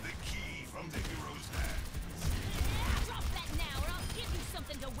kind. Drop that now, or I'll give you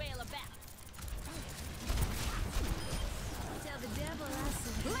something to wail about. Tell the devil I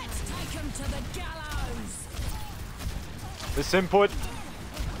said Let's take him to the gallows. This input.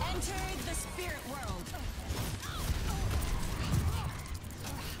 Enter the spirit world.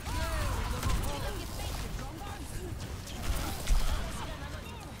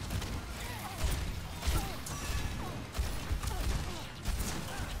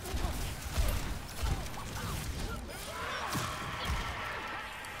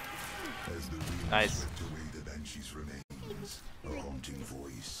 As the wind Nice. swept away the Banshee's remains, a haunting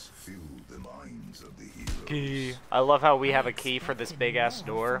voice filled the minds of the heroes. Key. I love how we have a key for this big ass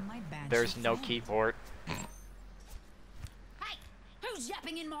door. There's no key for it. Hey, who's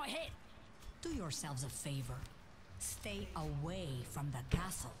yapping in my head? Do yourselves a favor. Stay away from the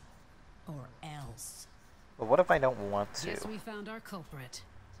castle. Or else. But what if I don't want to? Guess we found our culprit.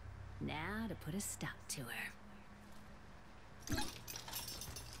 Now to put a stop to her.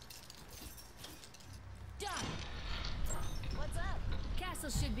 Done. What's up? Castle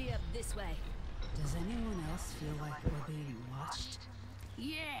should be up this way. Does anyone else feel like we're being watched?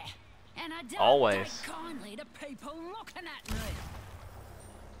 Yeah, and I don't Always. take kindly to people looking at me.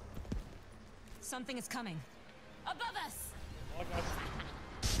 Something is coming. Above us.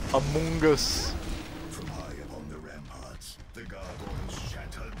 Among Us. From high upon the ramparts, the gargoyles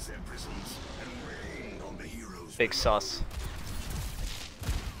shattered their prisons and rained on the heroes. Big sus.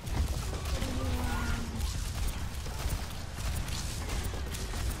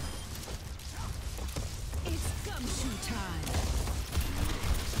 It's gumshoe time.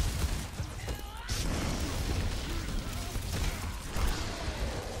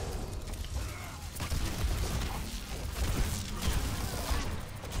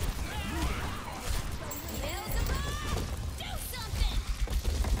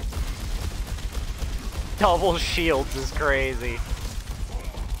 Double shields is crazy.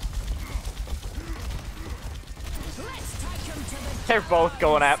 Let's take him to the They're both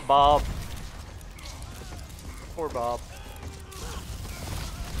going at Bob. Poor Bob.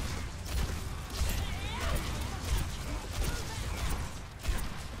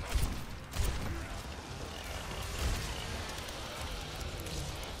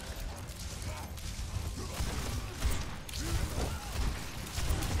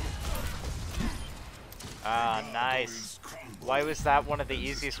 Ah, nice. Why was that one of the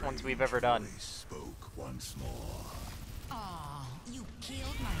easiest ones we've ever done? Spoke once more. Aw, you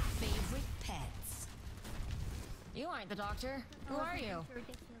killed my favorite pets. You aren't the doctor. Who are you?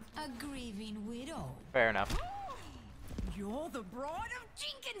 A grieving widow. Fair enough. You're the bride of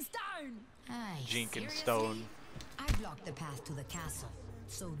Jenkinstone! Aye, Jenkinstone. I blocked the path to the castle,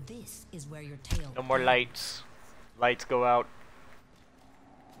 so this is where your tail. No more lights. Lights go out.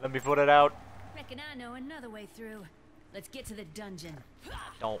 Let me put it out. Reckon I know another way through. Let's get to the dungeon.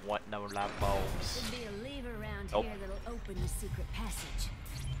 Don't want no light bulbs. There'll be a lever around Nope. here that'll open the secret passage.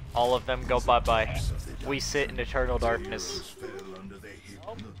 All of them go bye-bye. We sit in eternal darkness. Heroes fell under the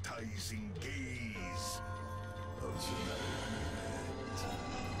hypnotizing gaze of Zinaid.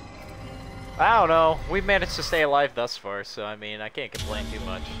 I don't know. We've managed to stay alive thus far, so I mean, I can't complain too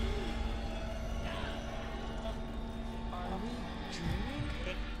much.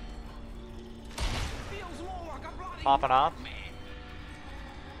 Popping off.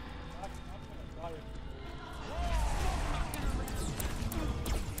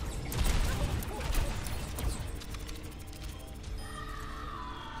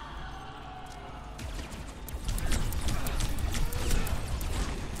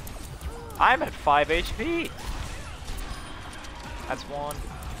 I'm at 5 HP. That's one.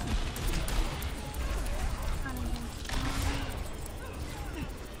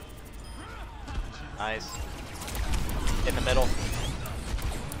 Nice. In the middle.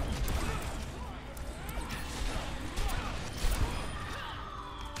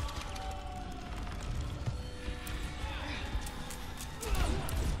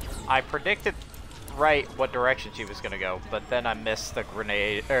 I predicted right what direction she was gonna go, but then I missed the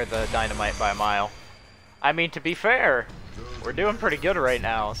grenade or the dynamite by a mile. I mean, to be fair, we're doing pretty good right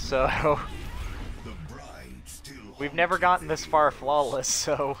now, so we've never gotten this far flawless,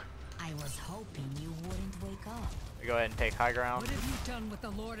 so I was hoping you wouldn't wake up. go ahead and take high ground. What have you done with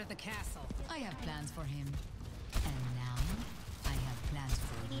the Lord of the Castle? I have plans for him. And now, I have plans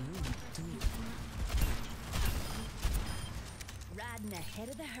for you, too. Riding ahead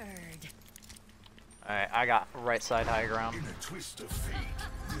of the herd. Alright, I got right side high ground. In a twist of fate,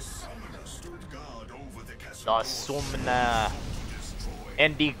 this The Sumna.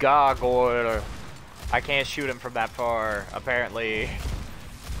 And the Gargoyle. I can't shoot him from that far, apparently.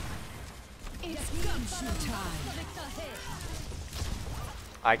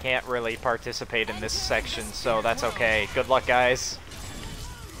 I can't really participate in this section, so that's okay. Good luck, guys.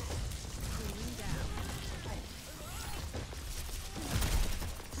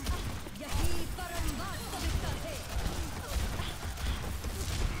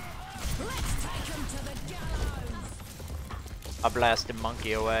 I blasted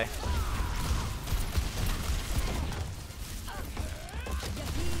Monkey away.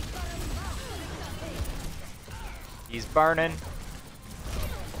 He's burning.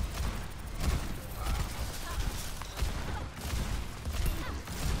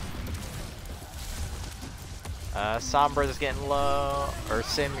 Sombra's getting low, or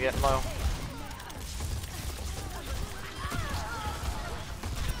Sim getting low.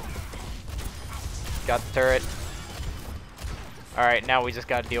 Got the turret. Alright, now we just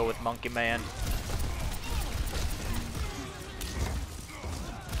gotta deal with Monkey Man.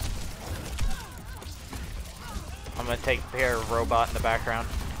 I'm gonna take care of Robot in the background.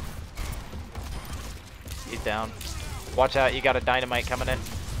 He's down. Watch out, you got a dynamite coming in.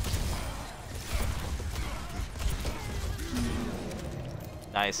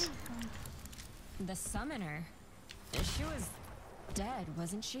 Nice. The summoner. She was dead,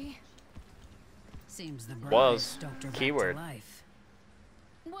 wasn't she? Seems the bride Was. stoked her back Keyword. to life.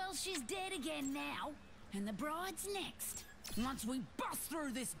 Well, she's dead again now, and the bride's next. Once we bust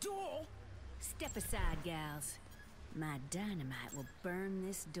through this door. Step aside, gals. My dynamite will burn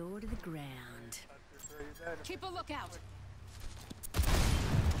this door to the ground. Keep a lookout.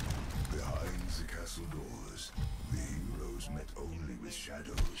 Behind the castle doors, the heroes met only with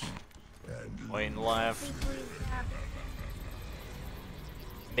shadows. And Wayne left.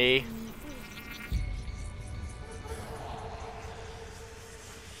 Me.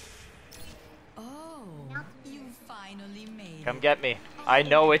 Oh, you finally made Come get me. I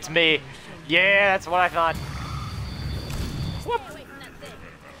know it's me. Yeah, that's what I thought. Stay away from that thing.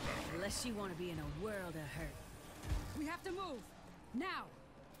 Unless you want to be in a world of hurt. We have to move. Now.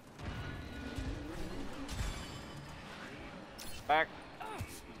 Back.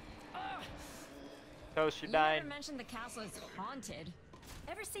 Toast, you You died. never mentioned the castle is haunted.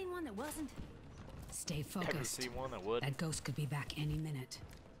 Ever seen one that wasn't? Stay Never focused. seen one that would. That ghost could be back any minute.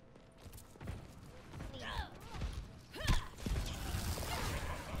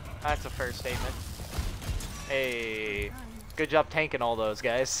 That's a fair statement. Hey, good job tanking all those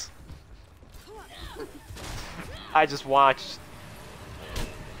guys. I just watched.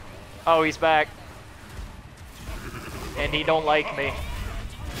 Oh, he's back. And he don't like me.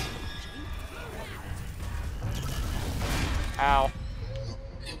 Ow.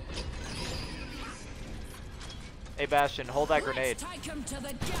 Hey Bastion, hold that grenade.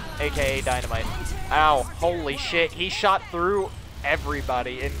 AKA dynamite. Ow, holy shit, he shot through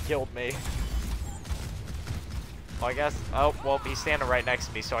everybody and killed me. Well, I guess, oh, well, he's standing right next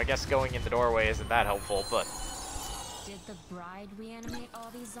to me, so I guess going in the doorway isn't that helpful, but... Did the bride reanimate all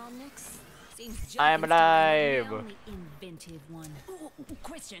these Zomnics? Seems I am Junkenstein ain't alive. the only inventive one.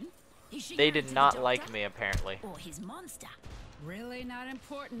 Question. Is she They married did to the not doctor? like me, apparently. Or his monster. Really not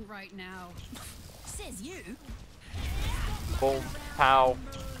important right now. Says you. Boom, pow,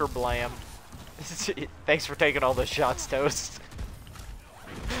 kerblam. Thanks for taking all those shots, Toast.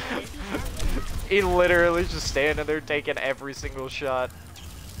 He literally just standing there taking every single shot.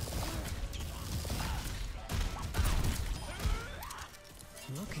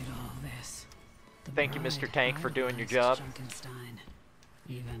 Look at all this. The Thank you, Mr. bride Tank, for doing your job. idolized Junkenstein,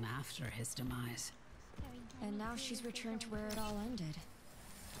 even after his demise. And now she's returned to where it all ended.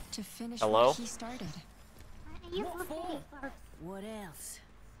 To finish Hello? what he started. What else?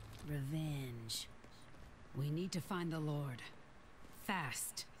 Revenge. We need to find the Lord.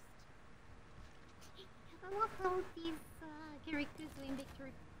 Fast. I love how these characters win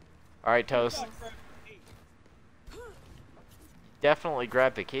victory. Alright, Toast. Definitely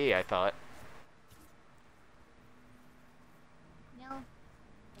grab the key, I thought. No.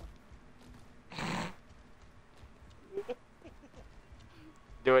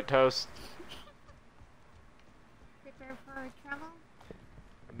 Do it, Toast. Prepare for travel.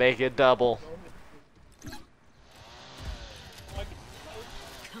 Make it double.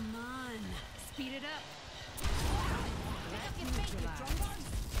 Come on. Speed it up.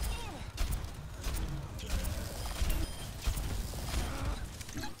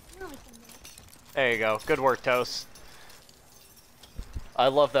 No, we can do it. There you go. Good work, Toast. I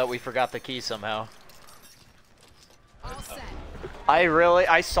love that we forgot the key somehow. All set.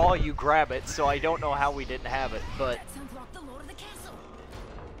 I saw you grab it, so I don't know how we didn't have it, but That sounds like the Lord of the Castle.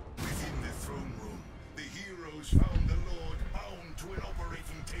 Within the throne room, the heroes found the Lord bound to an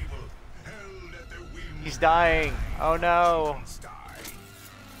operating table, held at the whim. he's dying. Oh no.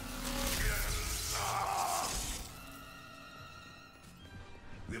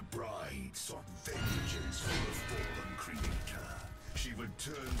 The bride sought vengeance for a fallen creator. She would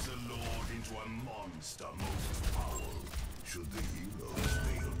turn the Lord into a monster most foul. Should the heroes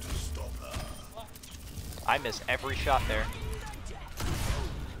fail to stop her? I miss every shot there.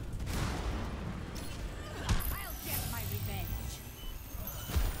 I'll get my revenge.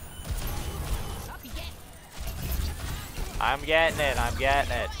 Up you get. I'm getting it. I'm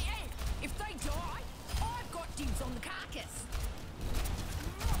getting it. Hey, if they die, I've got dibs on the carcass.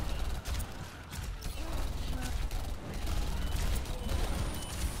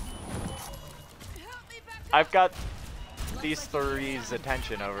 Help me back up. I've got these three's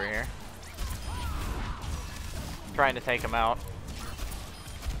attention over here. Trying to take him out.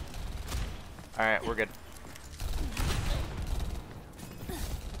 Alright, we're good.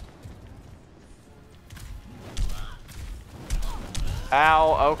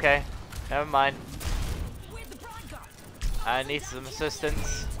 Ow, okay. Never mind. Where'd the bride go? I need some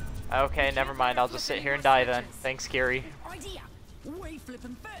assistance. Okay, never mind. I'll just sit here and die then. Thanks, Kiri. Idea. We flip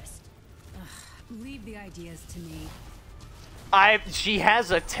him first. Leave the ideas to me. She has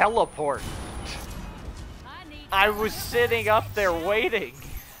a teleport. I was sitting up there waiting.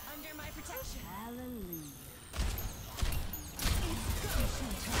 Under my protection. Hallelujah.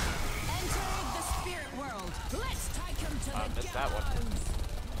 Enter the spirit world. Let's take him to I the missed that one. gallows.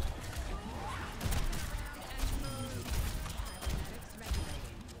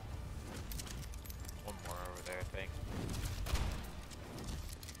 One more over there, I think.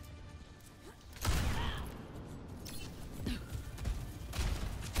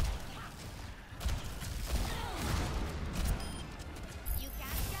 You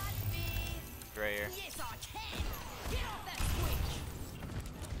can't catch me. Right here. Yes, I can. Get off that switch.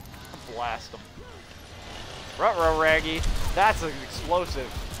 Blast him. Ruh-roh, Raggy. That's an explosive.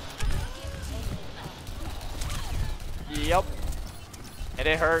 Yep. And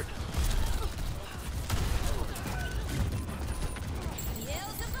it hurt.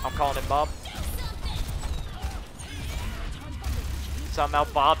 I'm calling it Bob. Somehow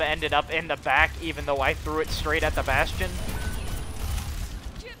Bob ended up in the back even though I threw it straight at the Bastion.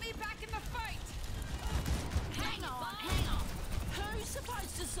 Get me back in the fight. Hang on, hang on. Who's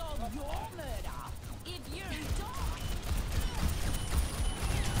supposed to solve your murder if you die?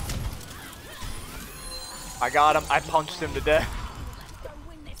 I got him. I punched him to death. Go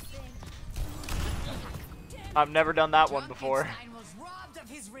win this thing. I've never done that one before. Frankenstein was robbed of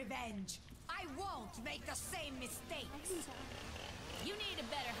his revenge. I won't make the same mistakes. You need a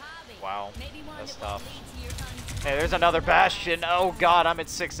better hobby. Wow, Maybe one that's that won't tough. lead to your hunt. Hey, there's another Bastion. Oh god, I'm at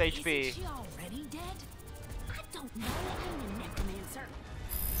 6 Isn't HP. she already dead? I don't know. I'm a necromancer.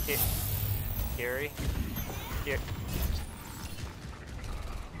 Kiri? Here.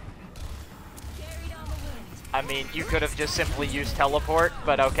 Carried on the wind. I mean, you could have just simply used teleport,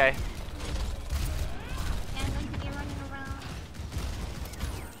 but okay. And going to be running around.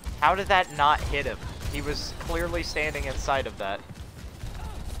 How did that not hit him? He was clearly standing inside of that.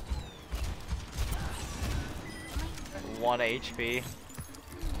 1 HP.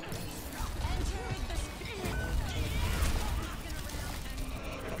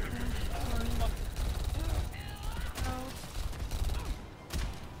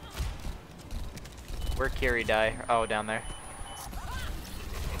 Where'd Kiri die? Oh, down there.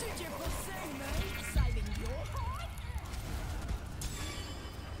 Did you pursue me? Saving your hide?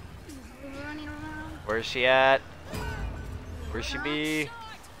 Running around. Where's she at? Where's she be? Shot!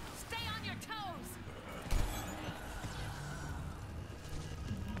 Stay on your toes.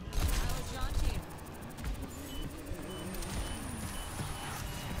 I was John too.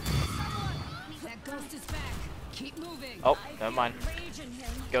 That ghost is back. Keep moving. Oh, never mind. Rage in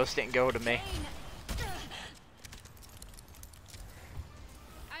him. Ghost didn't go to me.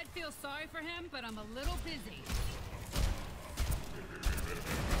 I'd feel sorry for him, but I'm a little busy.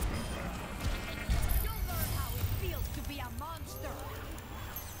 You'll learn how it feels to be a monster.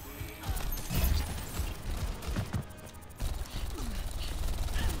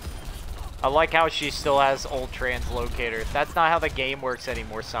 I like how she still has old translocator. That's not how the game works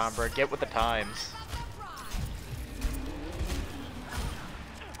anymore, Sombra. Get with the times.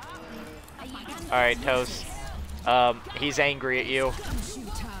 Alright, Toast. He's angry at you. Gumshoe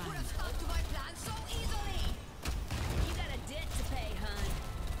time. To my plan so easily. You got a debt to pay, hun,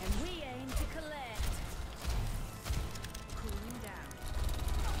 and we aim to collect. Cooling down.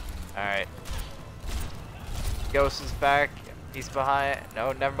 Alright. Ghost is back. He's behind.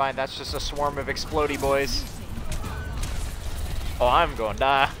 No, never mind. That's just a swarm of explodey boys. Oh, I'm going to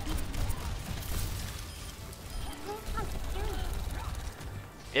die.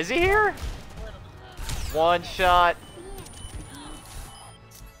 Is he here? One shot.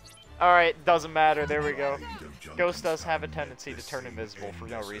 Alright, doesn't matter. There we go. Ghost does have a tendency to turn invisible for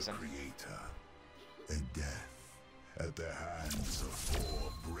no reason. And death at the hands of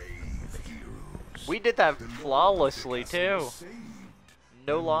 4 brave heroes. We did that flawlessly too.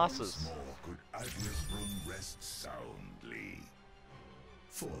 No losses. Could Agnesbrunn rest soundly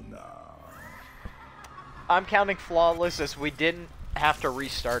for now. I'm counting flawless as we didn't have to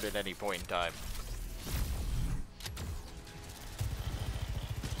restart at any point in time.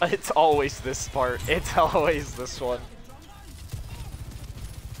 It's always this part. It's always this one.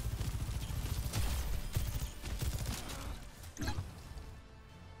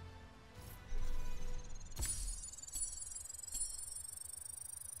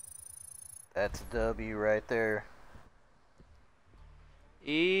 That's a W right there.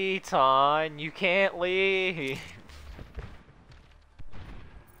 Eton, you can't leave.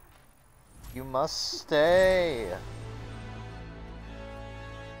 You must stay.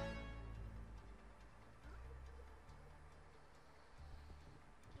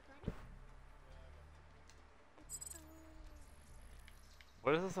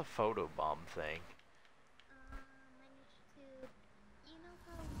 What is a photobomb thing?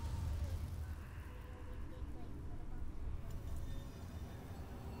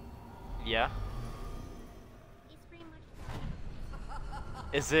 Yeah.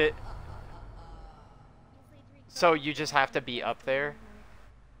 Is it? So you just have to be up there?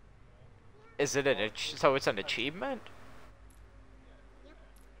 Is it so it's an achievement?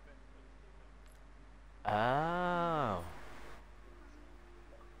 Oh.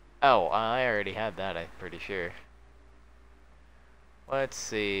 Oh, I already had that, I'm pretty sure. Let's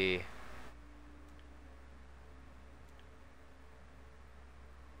see.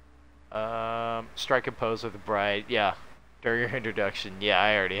 Strike and pose with the bride. Yeah. During your introduction. Yeah,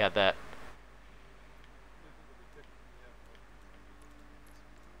 I already had that.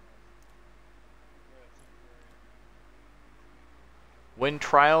 Win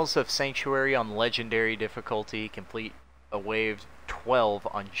Trials of Sanctuary on Legendary difficulty. Complete a wave 12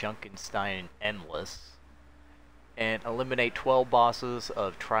 on Junkenstein Endless. And eliminate 12 bosses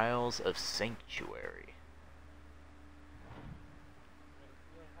of Trials of Sanctuary.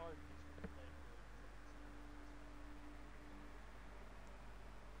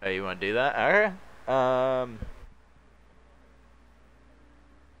 Oh, you want to do that? Alright.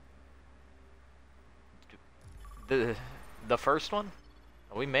 The first one?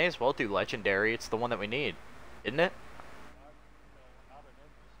 We may as well do Legendary. It's the one that we need, isn't it?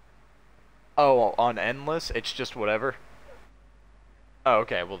 Oh, on Endless? It's just whatever? Oh,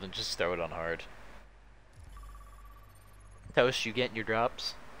 okay. Well, then just throw it on hard. Toast, you getting your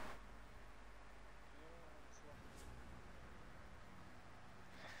drops?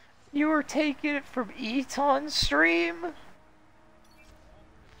 You were taking it from Eton's stream?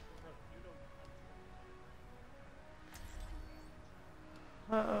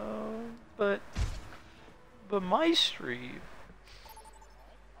 But my stream.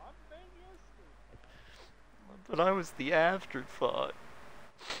 But I was the afterthought.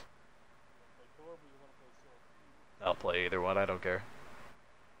 I'll play either one, I don't care.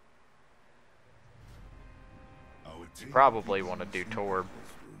 Probably want to do Torb.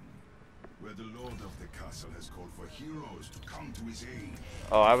 Where the lord of the castle has called for heroes to come to his aid.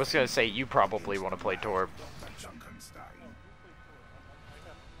 Oh, I was gonna say you probably want to play Torb.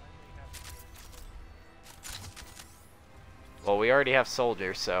 Well, we already have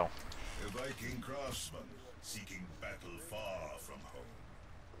soldiers, so. A Viking craftsman seeking battle far from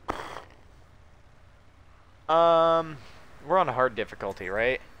home. We're on a hard difficulty,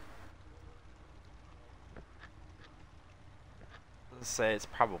 right? Let's say it's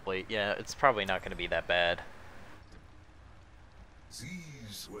probably, yeah, it's probably not going to be that bad.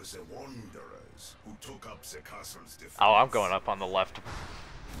 These were the wanderers who took up the castle's defense. Oh, I'm going up on the left.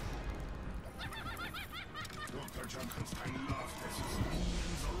 Dr. Junkenstein laughed as his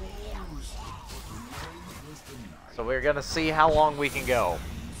minions arose, but the night was the night. So we're going to see how long we can go.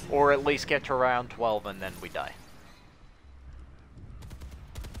 Or at least get to round 12 and then we die.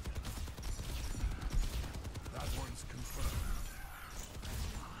 That one's confirmed.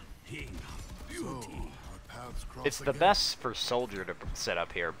 It's the best for soldier to sit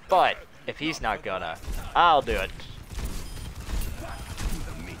up here, but if he's not gonna, I'll do it.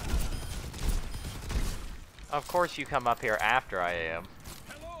 Of course you come up here after I am.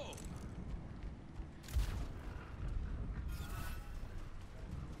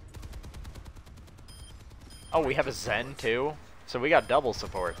 Oh, we have a Zen too? So we got double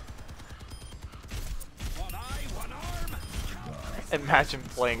support. Imagine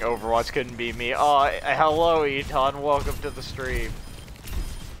playing Overwatch couldn't be me. Oh, hello Eton, welcome to the stream.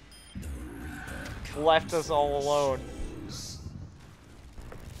 Left us all alone.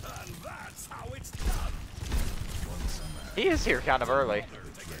 He is here kind of early.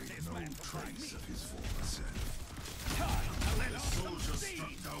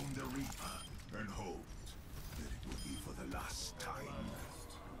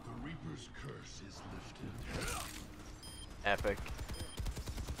 Epic.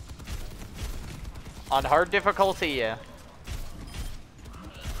 On hard difficulty, yeah.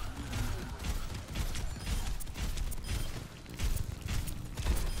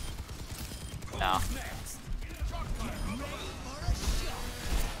 No.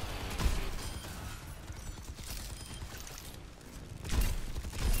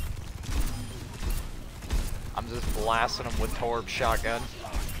 I'm just blasting him with Torb shotgun.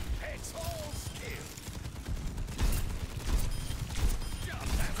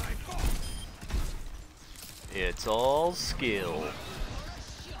 It's all skill.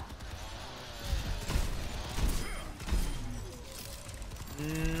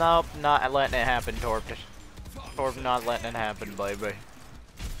 Nope, not letting it happen, Torb. Torb not letting it happen, baby.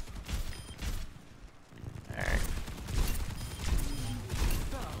 Alright.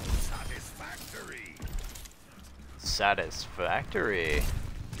 Satisfactory.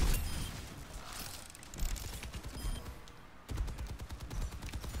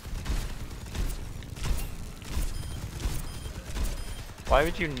 Why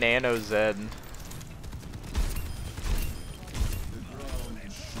would you nano Zed?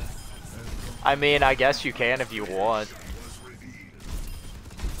 I mean, I guess you can if you want.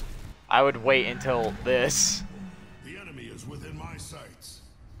 I would wait until this. The enemy is within my sights.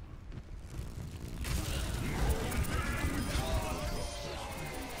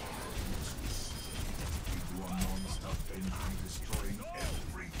 Destroying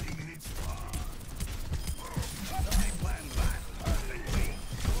everything in its path.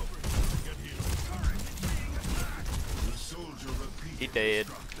 He did.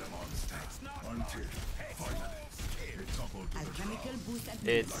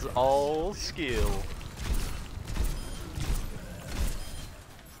 It's all skill.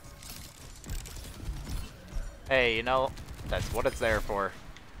 Hey, you know, that's what it's there for.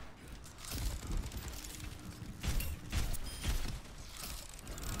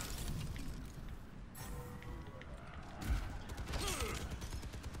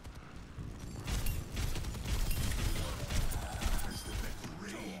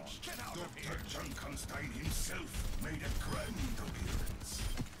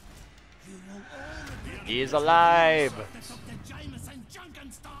 He's alive! I've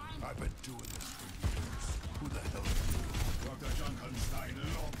been doing this for years. Who the hell are you? Dr. Junkenstein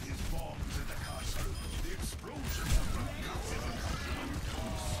lobbed his bombs at the castle. The explosion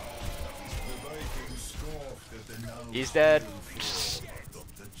the Vikings scoffed at the now. He's dead.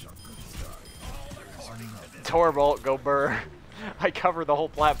 Torbolt, go burr. I covered the whole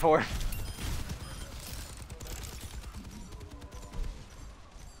platform.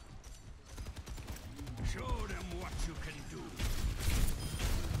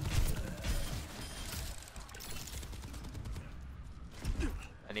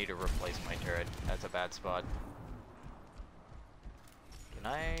 I need to replace my turret. That's a bad spot. Can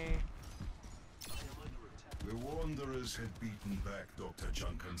I? The Wanderers had beaten back Dr.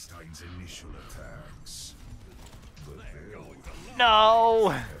 Junkenstein's initial attacks. But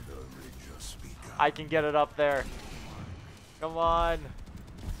No! I can get it up there. Come on.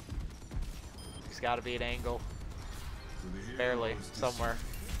 There's gotta be an angle. Barely. Somewhere.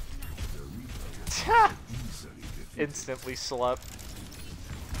 Instantly slept.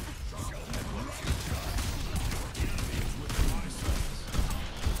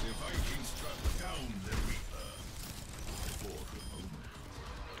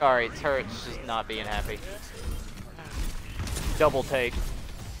 Alright, turret's just not being happy. Double take.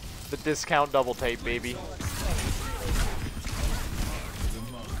 The discount double take, baby.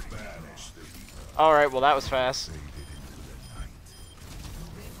 Alright, well that was fast.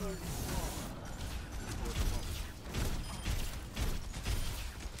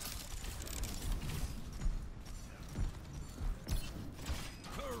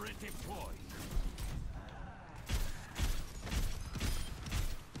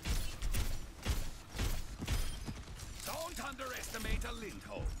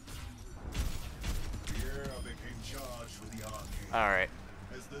 Alright.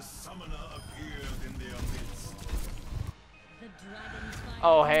 As the summoner appeared in their midst.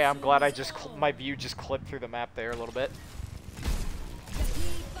 Oh, hey, I'm glad I just my view just clipped through the map there a little bit.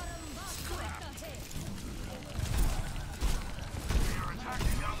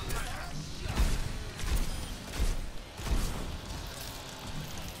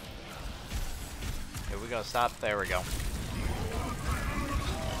 Here we go. Stop. There we go.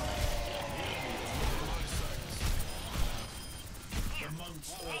 The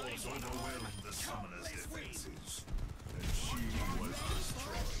monks also overwhelmed the summoner's defenses, and she was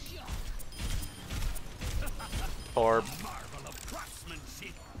destroyed. Orb.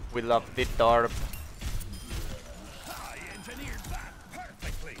 We love the orb. I engineered that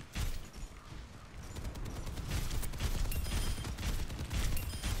perfectly.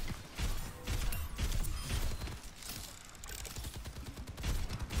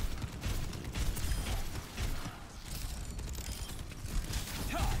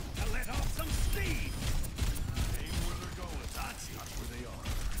 Time to let off some steam. Aim where they're going. That's not where they are.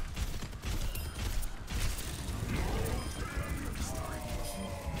 Monster rose again.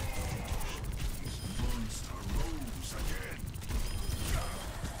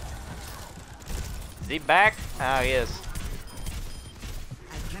 Is he back? Oh, he is. A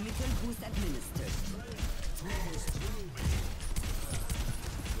chemical boost administered.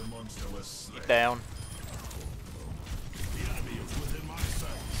 The monster was slain. He's down. The enemy is within my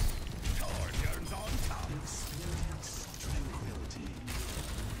sights. Guardians on top. Tranquility.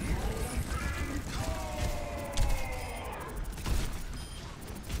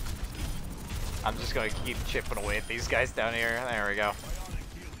 I'm just gonna keep chipping away at these guys down here. There we go.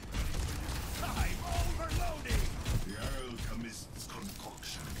 I'm overloading. The alchemist's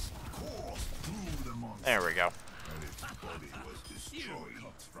concoctions coursed through the monster. There we go. And its body was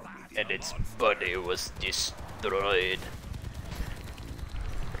destroyed from within. And its body was destroyed.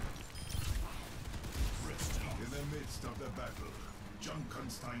 In the midst of the battle,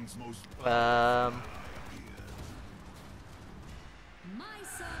 Junkenstein's most My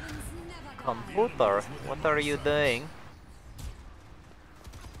servants never die. Computer, what are you doing?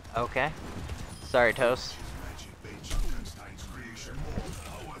 Okay. Sorry, Toast. magic made Junkenstein's creation more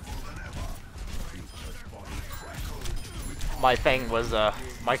powerful than ever. Creature's body crackled with My thing was,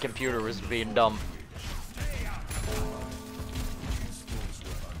 my computer was being dumb.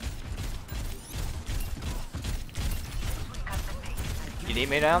 You need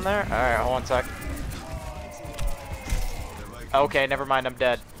me down there? Alright, hold on a sec. Okay, never mind, I'm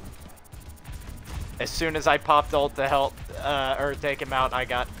dead. As soon as I popped ult to help, or take him out, I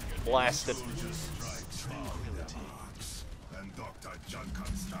got blasted. soldiers stripes found their marks, and Dr.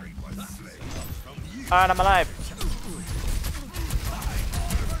 Junkenstein was slain. Alright, I'm alive.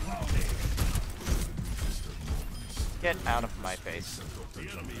 Get out of my face. The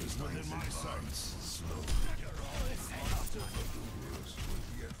enemy is within my sights. Slowly. The worst was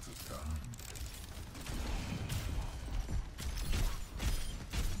yet to come.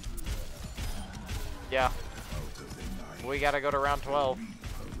 Yeah, Out of the night, we gotta go to round 12. a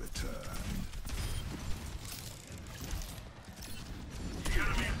return.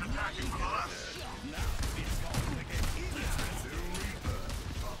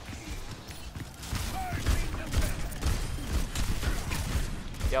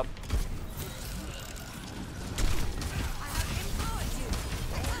 Yep.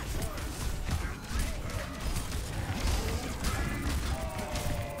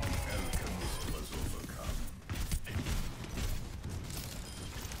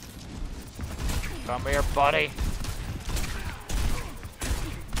 Come here, buddy.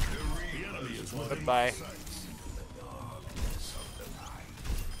 Goodbye.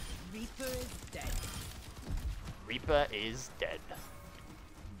 Reaper is dead. Reaper is dead.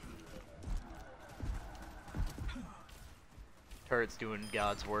 Turret's doing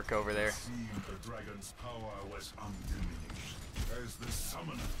God's work over there. Seeing the dragon's power was undiminished, as the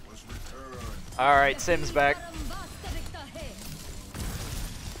summoner was returned. Alright, Sim's back.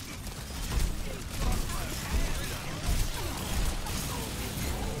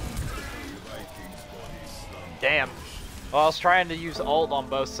 Damn. Well, I was trying to use ult on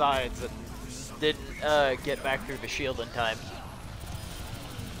both sides and didn't get back through the shield in time.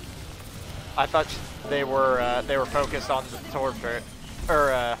 I thought they were focused on the sword turret,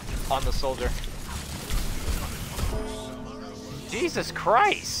 or on the soldier. Jesus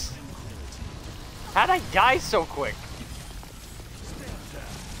Christ! How'd I die so quick?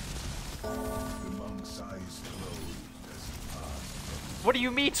 What do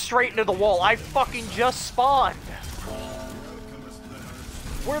you mean straight into the wall? I fucking just spawned!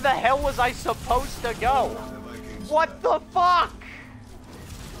 Where the hell was I supposed to go? What the fuck?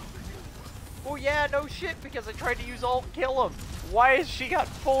 Well, yeah, no shit, because I tried to use ult and kill him. Why has she got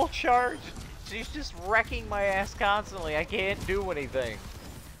full charge? She's just wrecking my ass constantly. I can't do anything.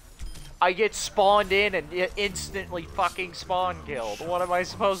 I get spawned in and instantly fucking spawn killed. What am I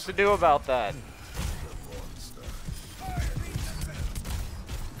supposed to do about that?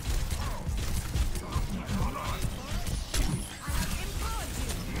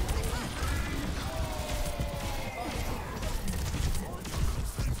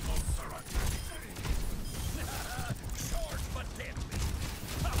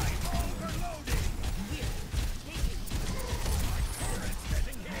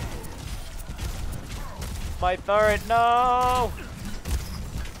 My turret, no!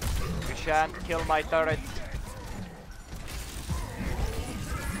 You shan't kill my turret.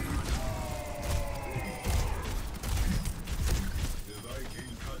 The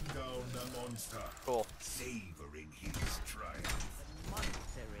Viking cut down the monster, Cool. savoring his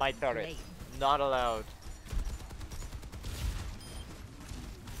triumph. My turret. Not allowed.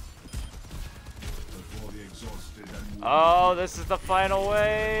 Before the exhausted and Oh, this is the final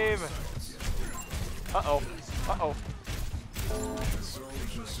wave! Uh-oh. Uh-oh. the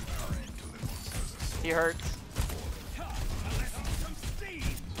soldier succumbed to the monster's He hurts.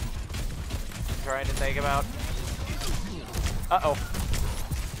 Trying to take him out. Uh-oh.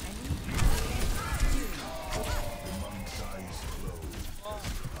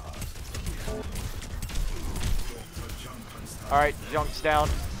 Alright, Junk's down.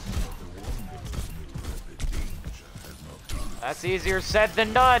 That's easier said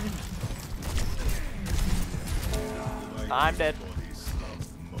than done. I'm dead.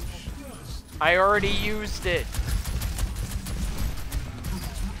 I already used it.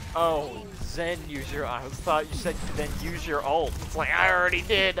 Oh, Zen, use your. I thought you said then use your ult. It's like I already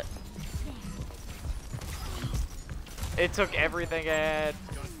did. It took everything I had.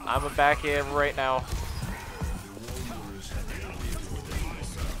 I'm back in right now.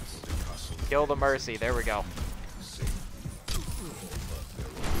 Kill the Mercy. There we go.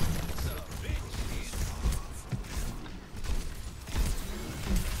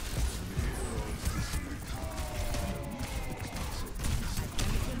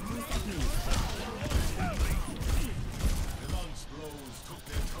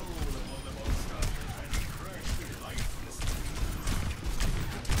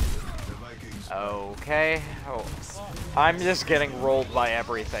 Okay. Oh. I'm just getting rolled by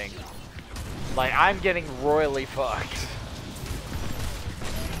everything. Like, I'm getting royally fucked.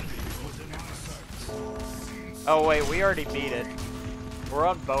 Oh wait, we already beat it. We're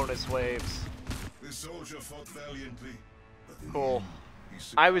on bonus waves. The soldier fought valiantly, but in the Cool. end,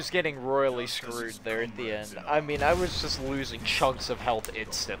 he I was getting royally screwed there at the end. I mean, I was just losing chunks of health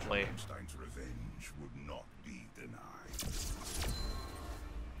instantly. Einstein's revenge would not be denied.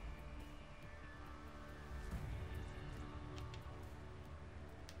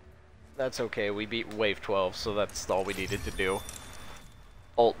 That's okay, we beat wave 12, so that's all we needed to do.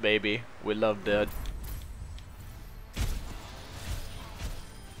 Ult baby, we love that.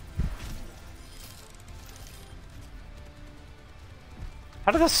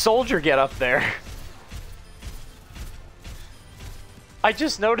 How did the soldier get up there? I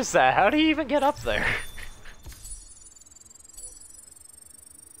just noticed that. How did he even get up there?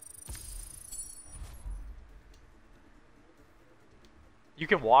 You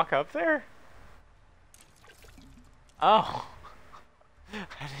can walk up there? Oh. I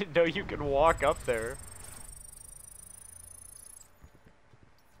didn't know you could walk up there.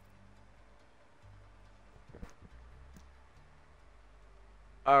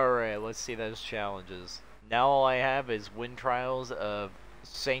 Alright, let's see those challenges. Now all I have is win trials of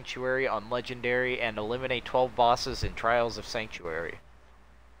Sanctuary on Legendary and eliminate 12 bosses in Trials of Sanctuary.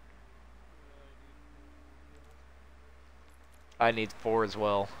 I need 4 as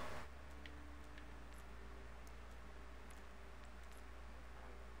well.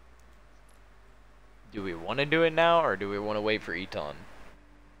 Do we want to do it now, or do we want to wait for Eton?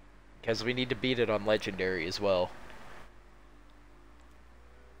 Because we need to beat it on Legendary as well.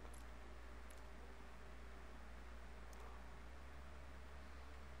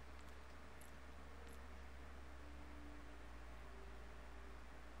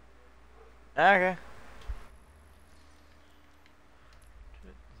 Okay.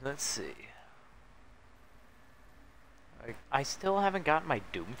 Let's see. I still haven't gotten my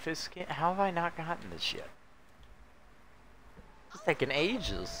Doomfist skin. How have I not gotten this yet? It's taking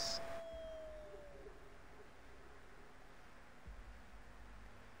ages.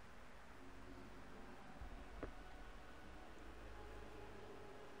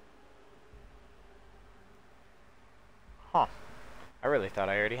 Huh. I really thought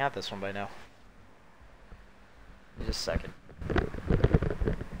I already had this one by now. a second.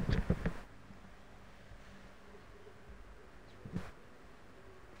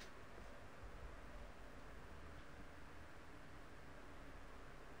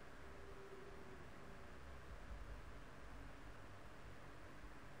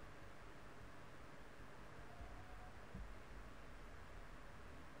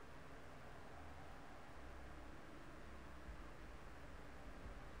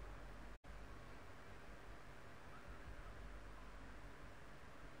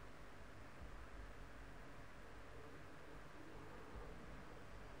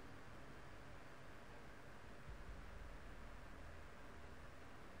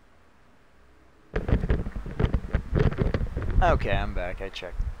 Okay, I'm back. I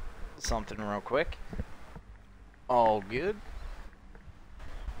checked something real quick. All good.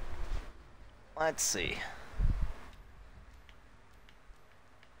 Let's see.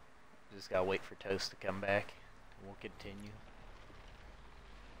 Just gotta wait for Toast to come back. We'll continue.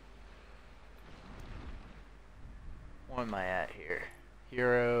 What am I at here?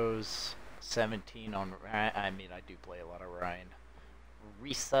 Heroes 17 on. I mean, I do play a lot of Ryan.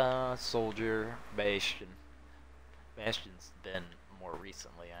 Risa, Soldier, Bastion. Bastion's been more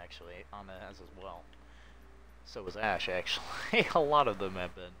recently, actually, on it as well. So was Ashe, actually. A lot of them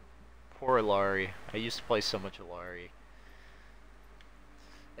have been. Poor Illari. I used to play so much Illari.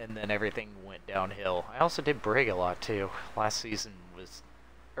 And then everything went downhill. I also did Brig a lot, too. Last season was...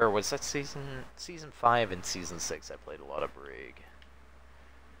 Or was that season 5 and season 6 I played a lot of Brig.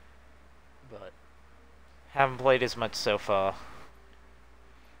 But haven't played as much so far.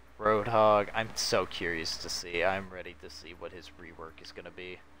 Roadhog, I'm so curious to see. I'm ready to see what his rework is going to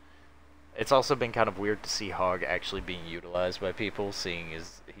be. It's also been kind of weird to see Hog actually being utilized by people, seeing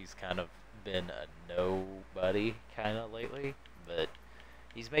as he's kind of been a nobody kind of lately. But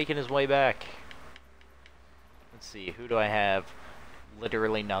he's making his way back. Let's see, who do I have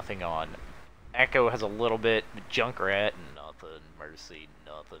literally nothing on? Echo has a little bit, Junkrat, nothing. Mercy,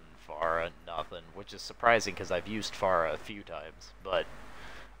 nothing. Pharah, nothing. Which is surprising because I've used Pharah a few times, but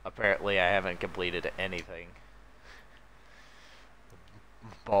apparently I haven't completed anything.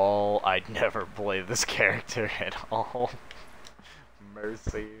 Ball, I'd never play this character at all.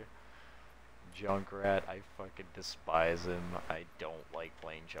 Mercy. Junkrat, I fucking despise him. I don't like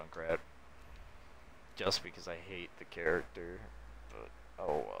playing Junkrat. Just because I hate the character. But,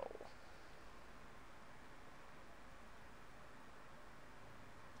 oh well.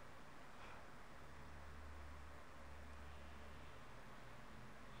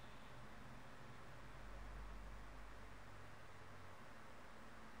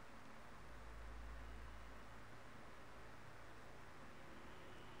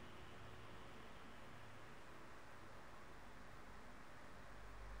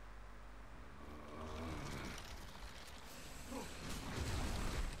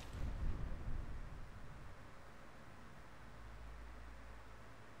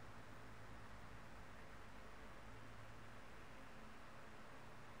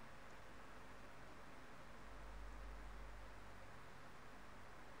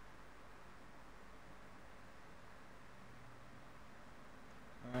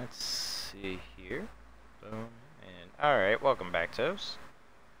 Let's see here. Boom. And alright, welcome back, Toast.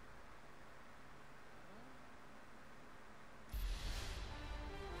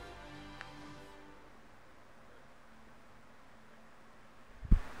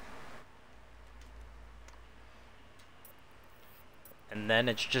 And then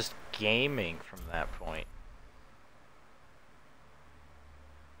it's just gaming from that point.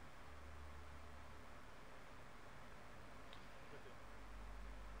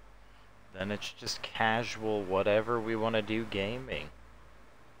 Then it's just casual, whatever we want to do gaming.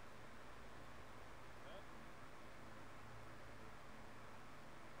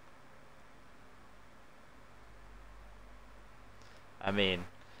 I mean,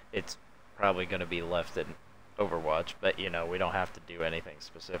 it's probably going to be left in Overwatch, but you know, we don't have to do anything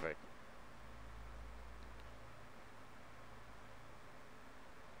specific.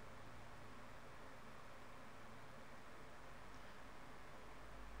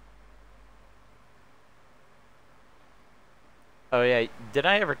 Oh yeah, did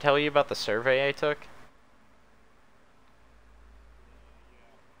I ever tell you about the survey I took?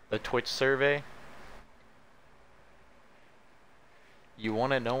 The Twitch survey? You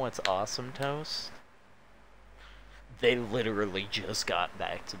want to know what's awesome, Toast? They literally just got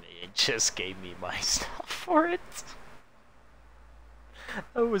back to me and just gave me my stuff for it.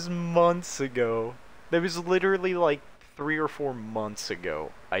 That was months ago. That was literally like 3 or 4 months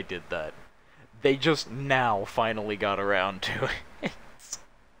ago I did that. They just now finally got around to it.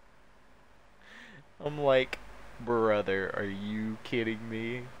 I'm like, Brother, are you kidding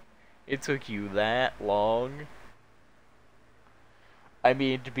me? It took you that long? I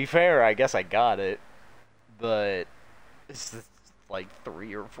mean, to be fair, I guess I got it. But it's like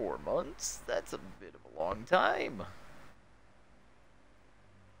 3 or 4 months? That's a bit of a long time.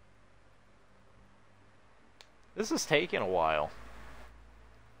 This is taking a while.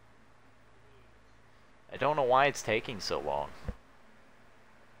 I don't know why it's taking so long.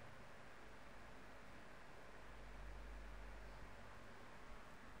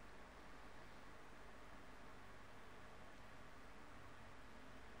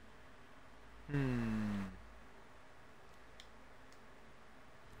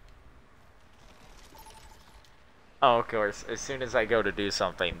 Oh, of course. As soon as I go to do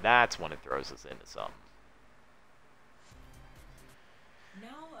something, that's when it throws us into something.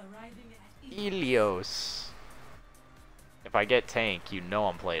 Now arriving at Ilios. If I get tank, you know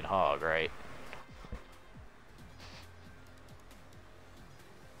I'm playing Hog, right?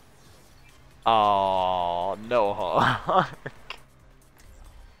 Oh, no Hog.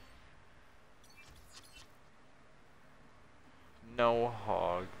 No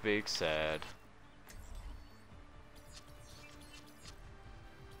Hog. Big sad.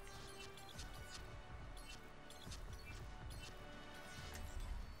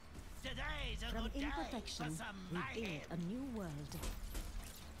 From imperfection, we build a new world.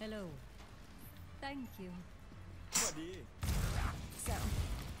 Hello. Thank you. So,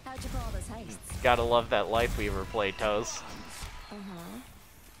 how'd you call this heist? Gotta love that Lifeweaver play, Toes. Uh-huh.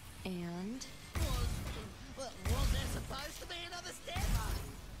 And? Was there supposed to be another step?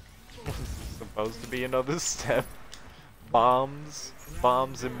 Supposed to be another step. Bombs.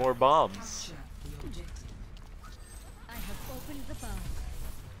 Bombs and more bombs. I have opened the path.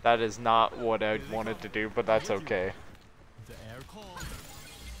 That is not what I wanted to do, but that's okay. The air call.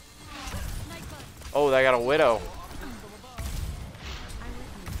 Oh, they got a Widow.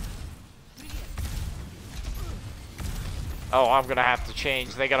 Oh, I'm gonna have to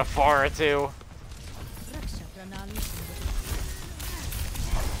change. They got a Pharah too.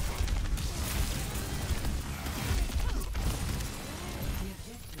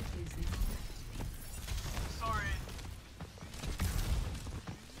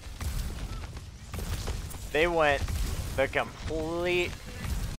 They went the complete...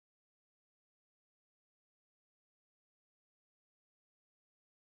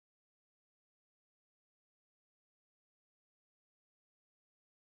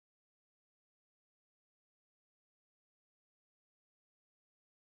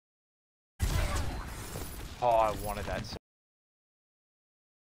 Oh, I wanted that so...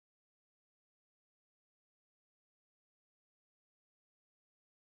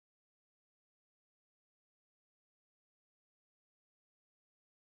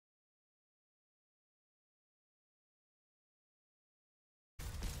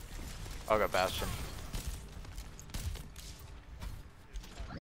 I got Bastion.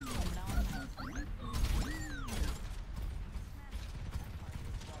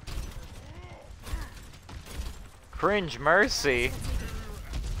 Cringe Mercy.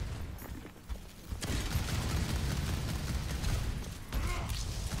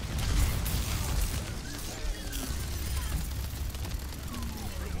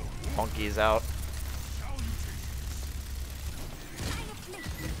 Monkey's out.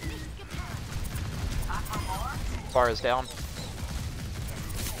 Bar is down.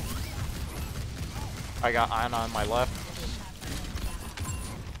 I got Ion on my left.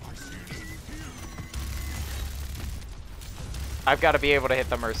 I've got to be able to hit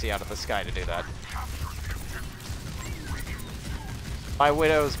the Mercy out of the sky to do that. My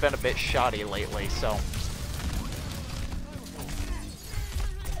Widow's been a bit shoddy lately, so...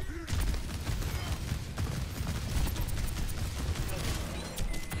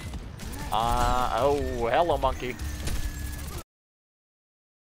 oh, hello, monkey.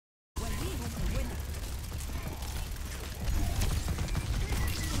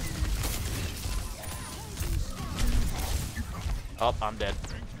 Oh, I'm dead.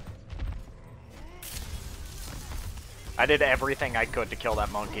 I did everything I could to kill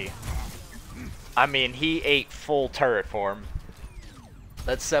that monkey. I mean, he ate full turret form.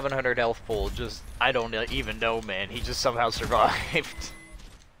 That 700 health pool just... I don't even know, man. He just somehow survived.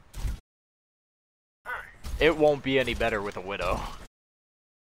 It won't be any better with a Widow.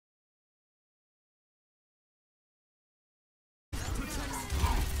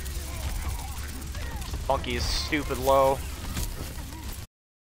 Monkey is stupid low.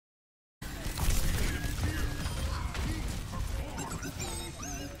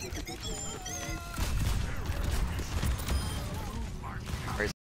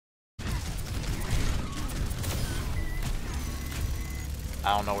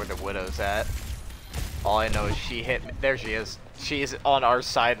 I don't know where the Widow's at. All I know is she hit me. There she is. She's on our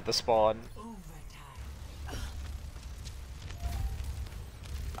side of the spawn.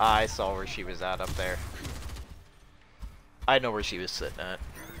 I saw where she was at up there. I know where she was sitting at.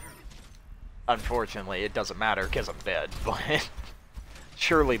 Unfortunately, it doesn't matter because I'm dead, but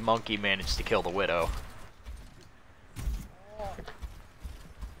surely Monkey managed to kill the Widow.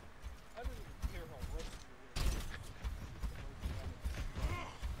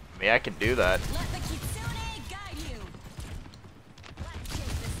 I mean, I can do that.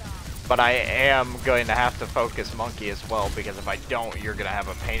 But I am going to have to focus Monkey as well, because if I don't, you're going to have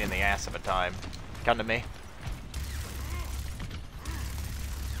a pain in the ass of a time. Come to me.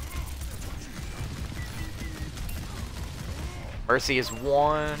 Mercy is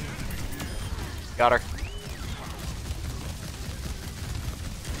one. Got her.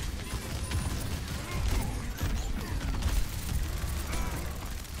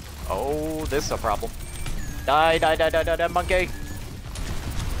 Oh, this is a problem. Die, die, die, die, die, die, Monkey.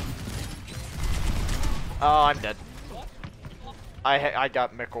 Oh, I'm dead. I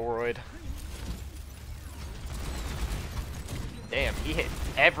got McElroyed. Damn, he hit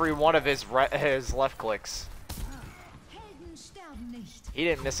every one of his left clicks. He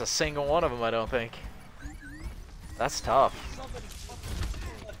didn't miss a single one of them, I don't think. That's tough.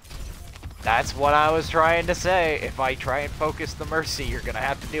 That's what I was trying to say. If I try and focus the Mercy, you're gonna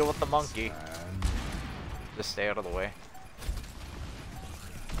have to deal with the Monkey. Just stay out of the way.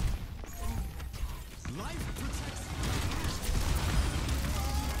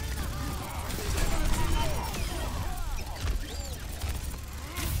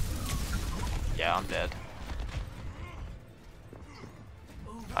 Yeah, I'm dead.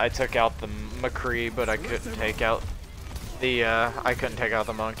 I took out the McCree, but I couldn't take out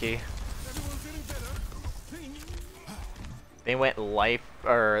the Monkey. They went life,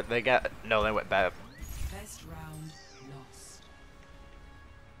 or they got, no, they went bad. Best round lost.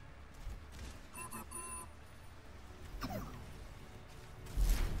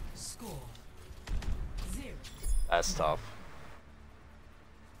 Score 0. That's tough.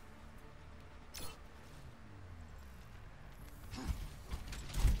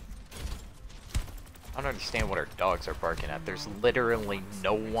 I don't understand what our dogs are barking at. There's literally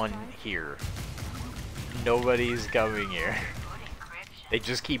no one here. Nobody's coming here. They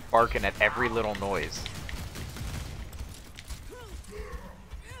just keep barking at every little noise.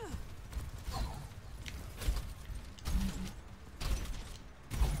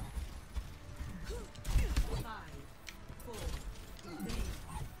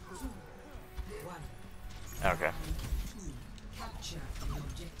 Okay.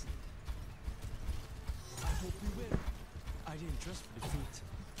 I didn't dress for defeat.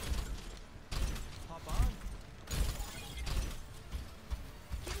 Hop on.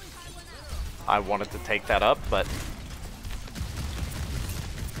 I wanted to take that up, but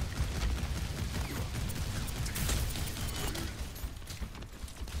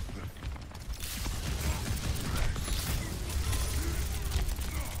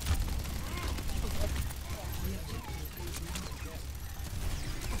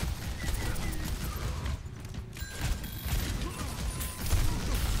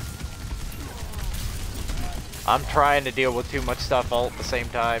I'm trying to deal with too much stuff all at the same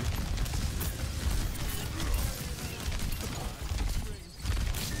time.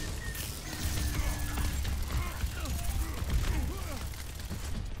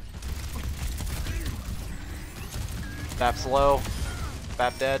 Bap's low.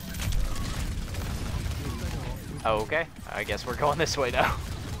 Bap dead. Oh, okay. I guess we're going this way now.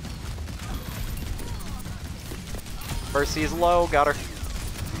 Mercy is low. Got her.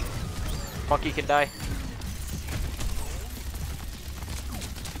 Monkey can die.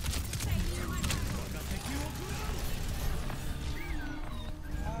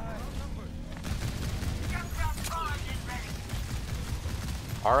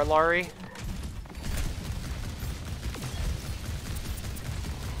 Arlari.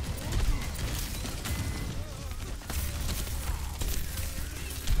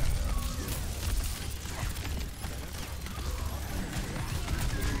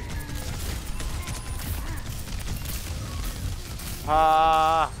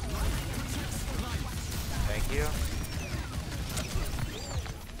 Thank you.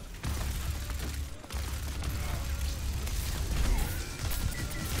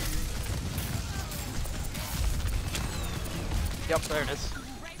 Yep, there it is.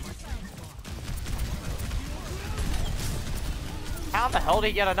 How the hell did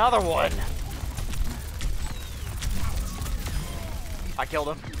he get another one? I killed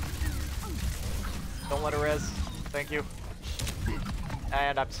him. Don't let her res. Thank you.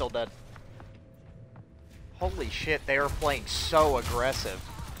 And I'm still dead. Holy shit, they are playing so aggressive.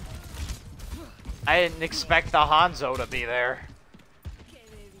 I didn't expect the Hanzo to be there.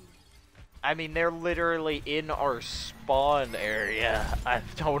 I mean, they're literally in our spawn area. I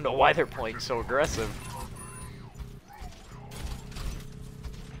don't know why they're playing so aggressive.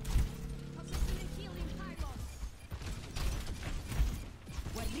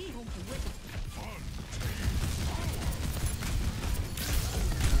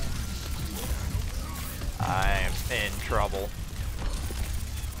 I'm in trouble.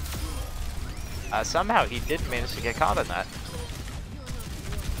 Somehow he did manage to get caught in that.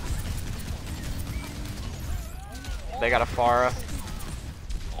 They got a Pharah.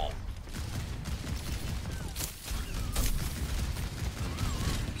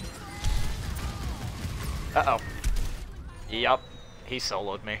 Uh-oh. Yup. He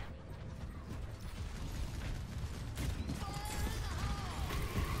soloed me.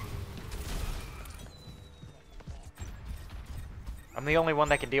 I'm the only one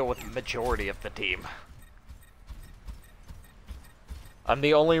that can deal with the majority of the team. I'm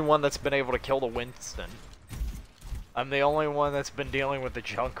the only one that's been able to kill the Winston. I'm the only one that's been dealing with the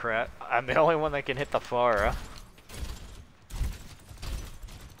Junkrat. I'm the only one that can hit the Pharah.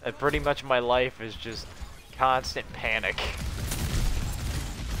 And pretty much my life is just constant panic.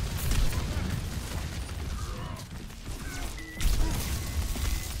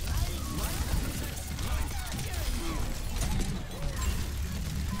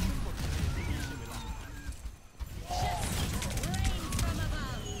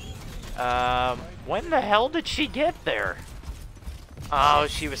 When the hell did she get there? Oh,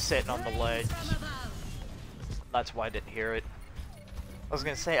 she was sitting on the ledge. That's why I didn't hear it. I was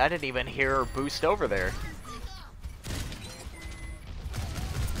gonna say, I didn't even hear her boost over there.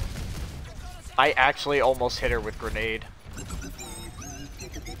 I actually almost hit her with grenade.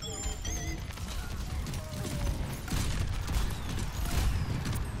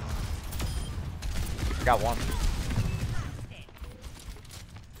 Got one.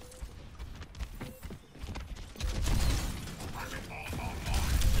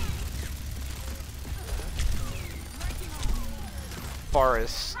 Bar is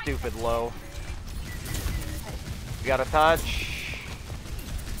stupid low. We got a touch.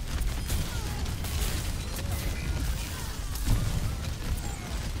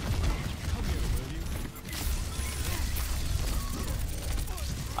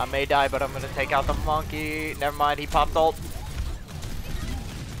 I may die, but I'm gonna take out the monkey. Never mind, he popped ult.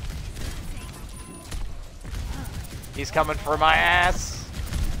 He's coming for my ass.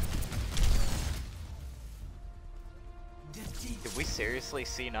 Did we seriously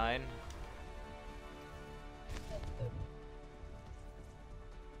C9?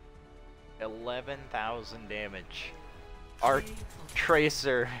 $11,000 damage. Our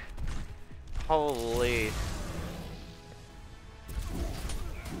Tracer. Holy.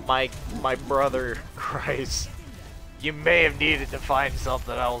 My brother, Christ. You may have needed to find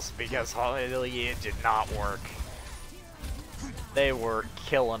something else because holy, it did not work. They were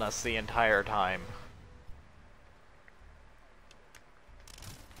killing us the entire time.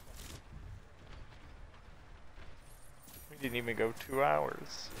 We didn't even go 2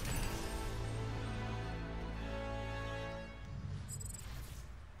 hours.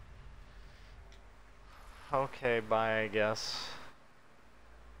 Okay, bye, I guess.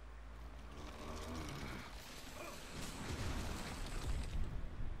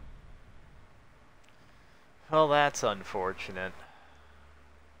 Well, that's unfortunate.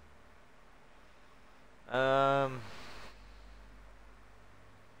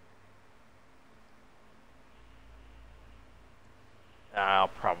 I'll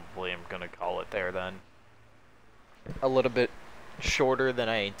probably am gonna call it there then. A little bit shorter than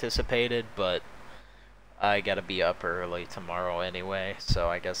I anticipated, but I gotta be up early tomorrow anyway, so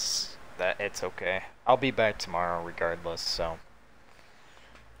I guess that it's okay. I'll be back tomorrow regardless, so.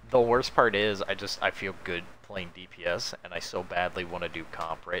 The worst part is, I feel good playing DPS, and I so badly want to do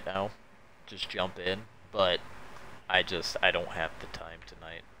comp right now. Just jump in, but I don't have the time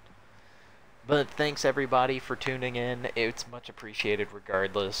tonight. But thanks everybody for tuning in. It's much appreciated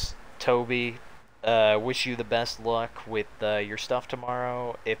regardless. Toby, wish you the best luck with your stuff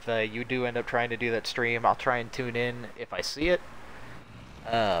tomorrow. If you do end up trying to do that stream, I'll try and tune in if I see it.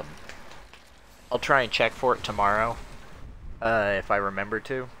 I'll try and check for it tomorrow, if I remember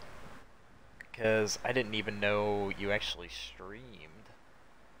to. Because I didn't even know you actually streamed.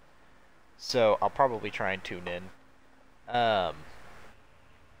 So I'll probably try and tune in.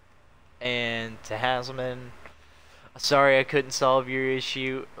 And to Hasman, sorry I couldn't solve your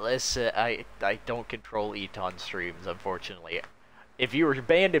issue. Listen, I don't control Eton streams, unfortunately. If you were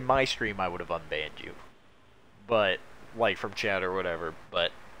banned in my stream, I would have unbanned you. But, like, from chat or whatever.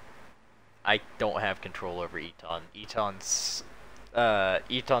 But I don't have control over Eton. Eton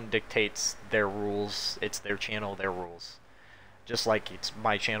dictates their rules. It's their channel, their rules. Just like it's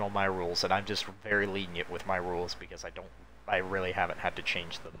my channel, my rules, and I'm just very lenient with my rules because I really haven't had to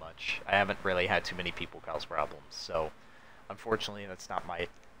change them much. I haven't really had too many people cause problems, so unfortunately it's not my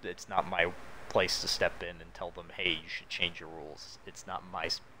place to step in and tell them, hey, you should change your rules. It's not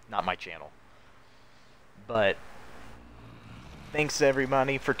my channel. But thanks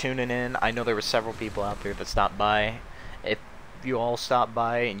everybody for tuning in. I know there were several people out there that stopped by. If you all stop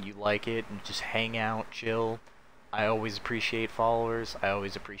by and you like it and just hang out, chill, I always appreciate followers. I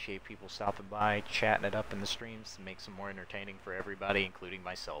always appreciate people stopping by, chatting it up in the streams to make some more entertaining for everybody, including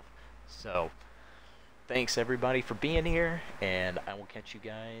myself. So, thanks everybody for being here, and I will catch you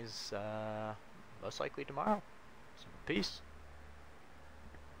guys most likely tomorrow. So, peace.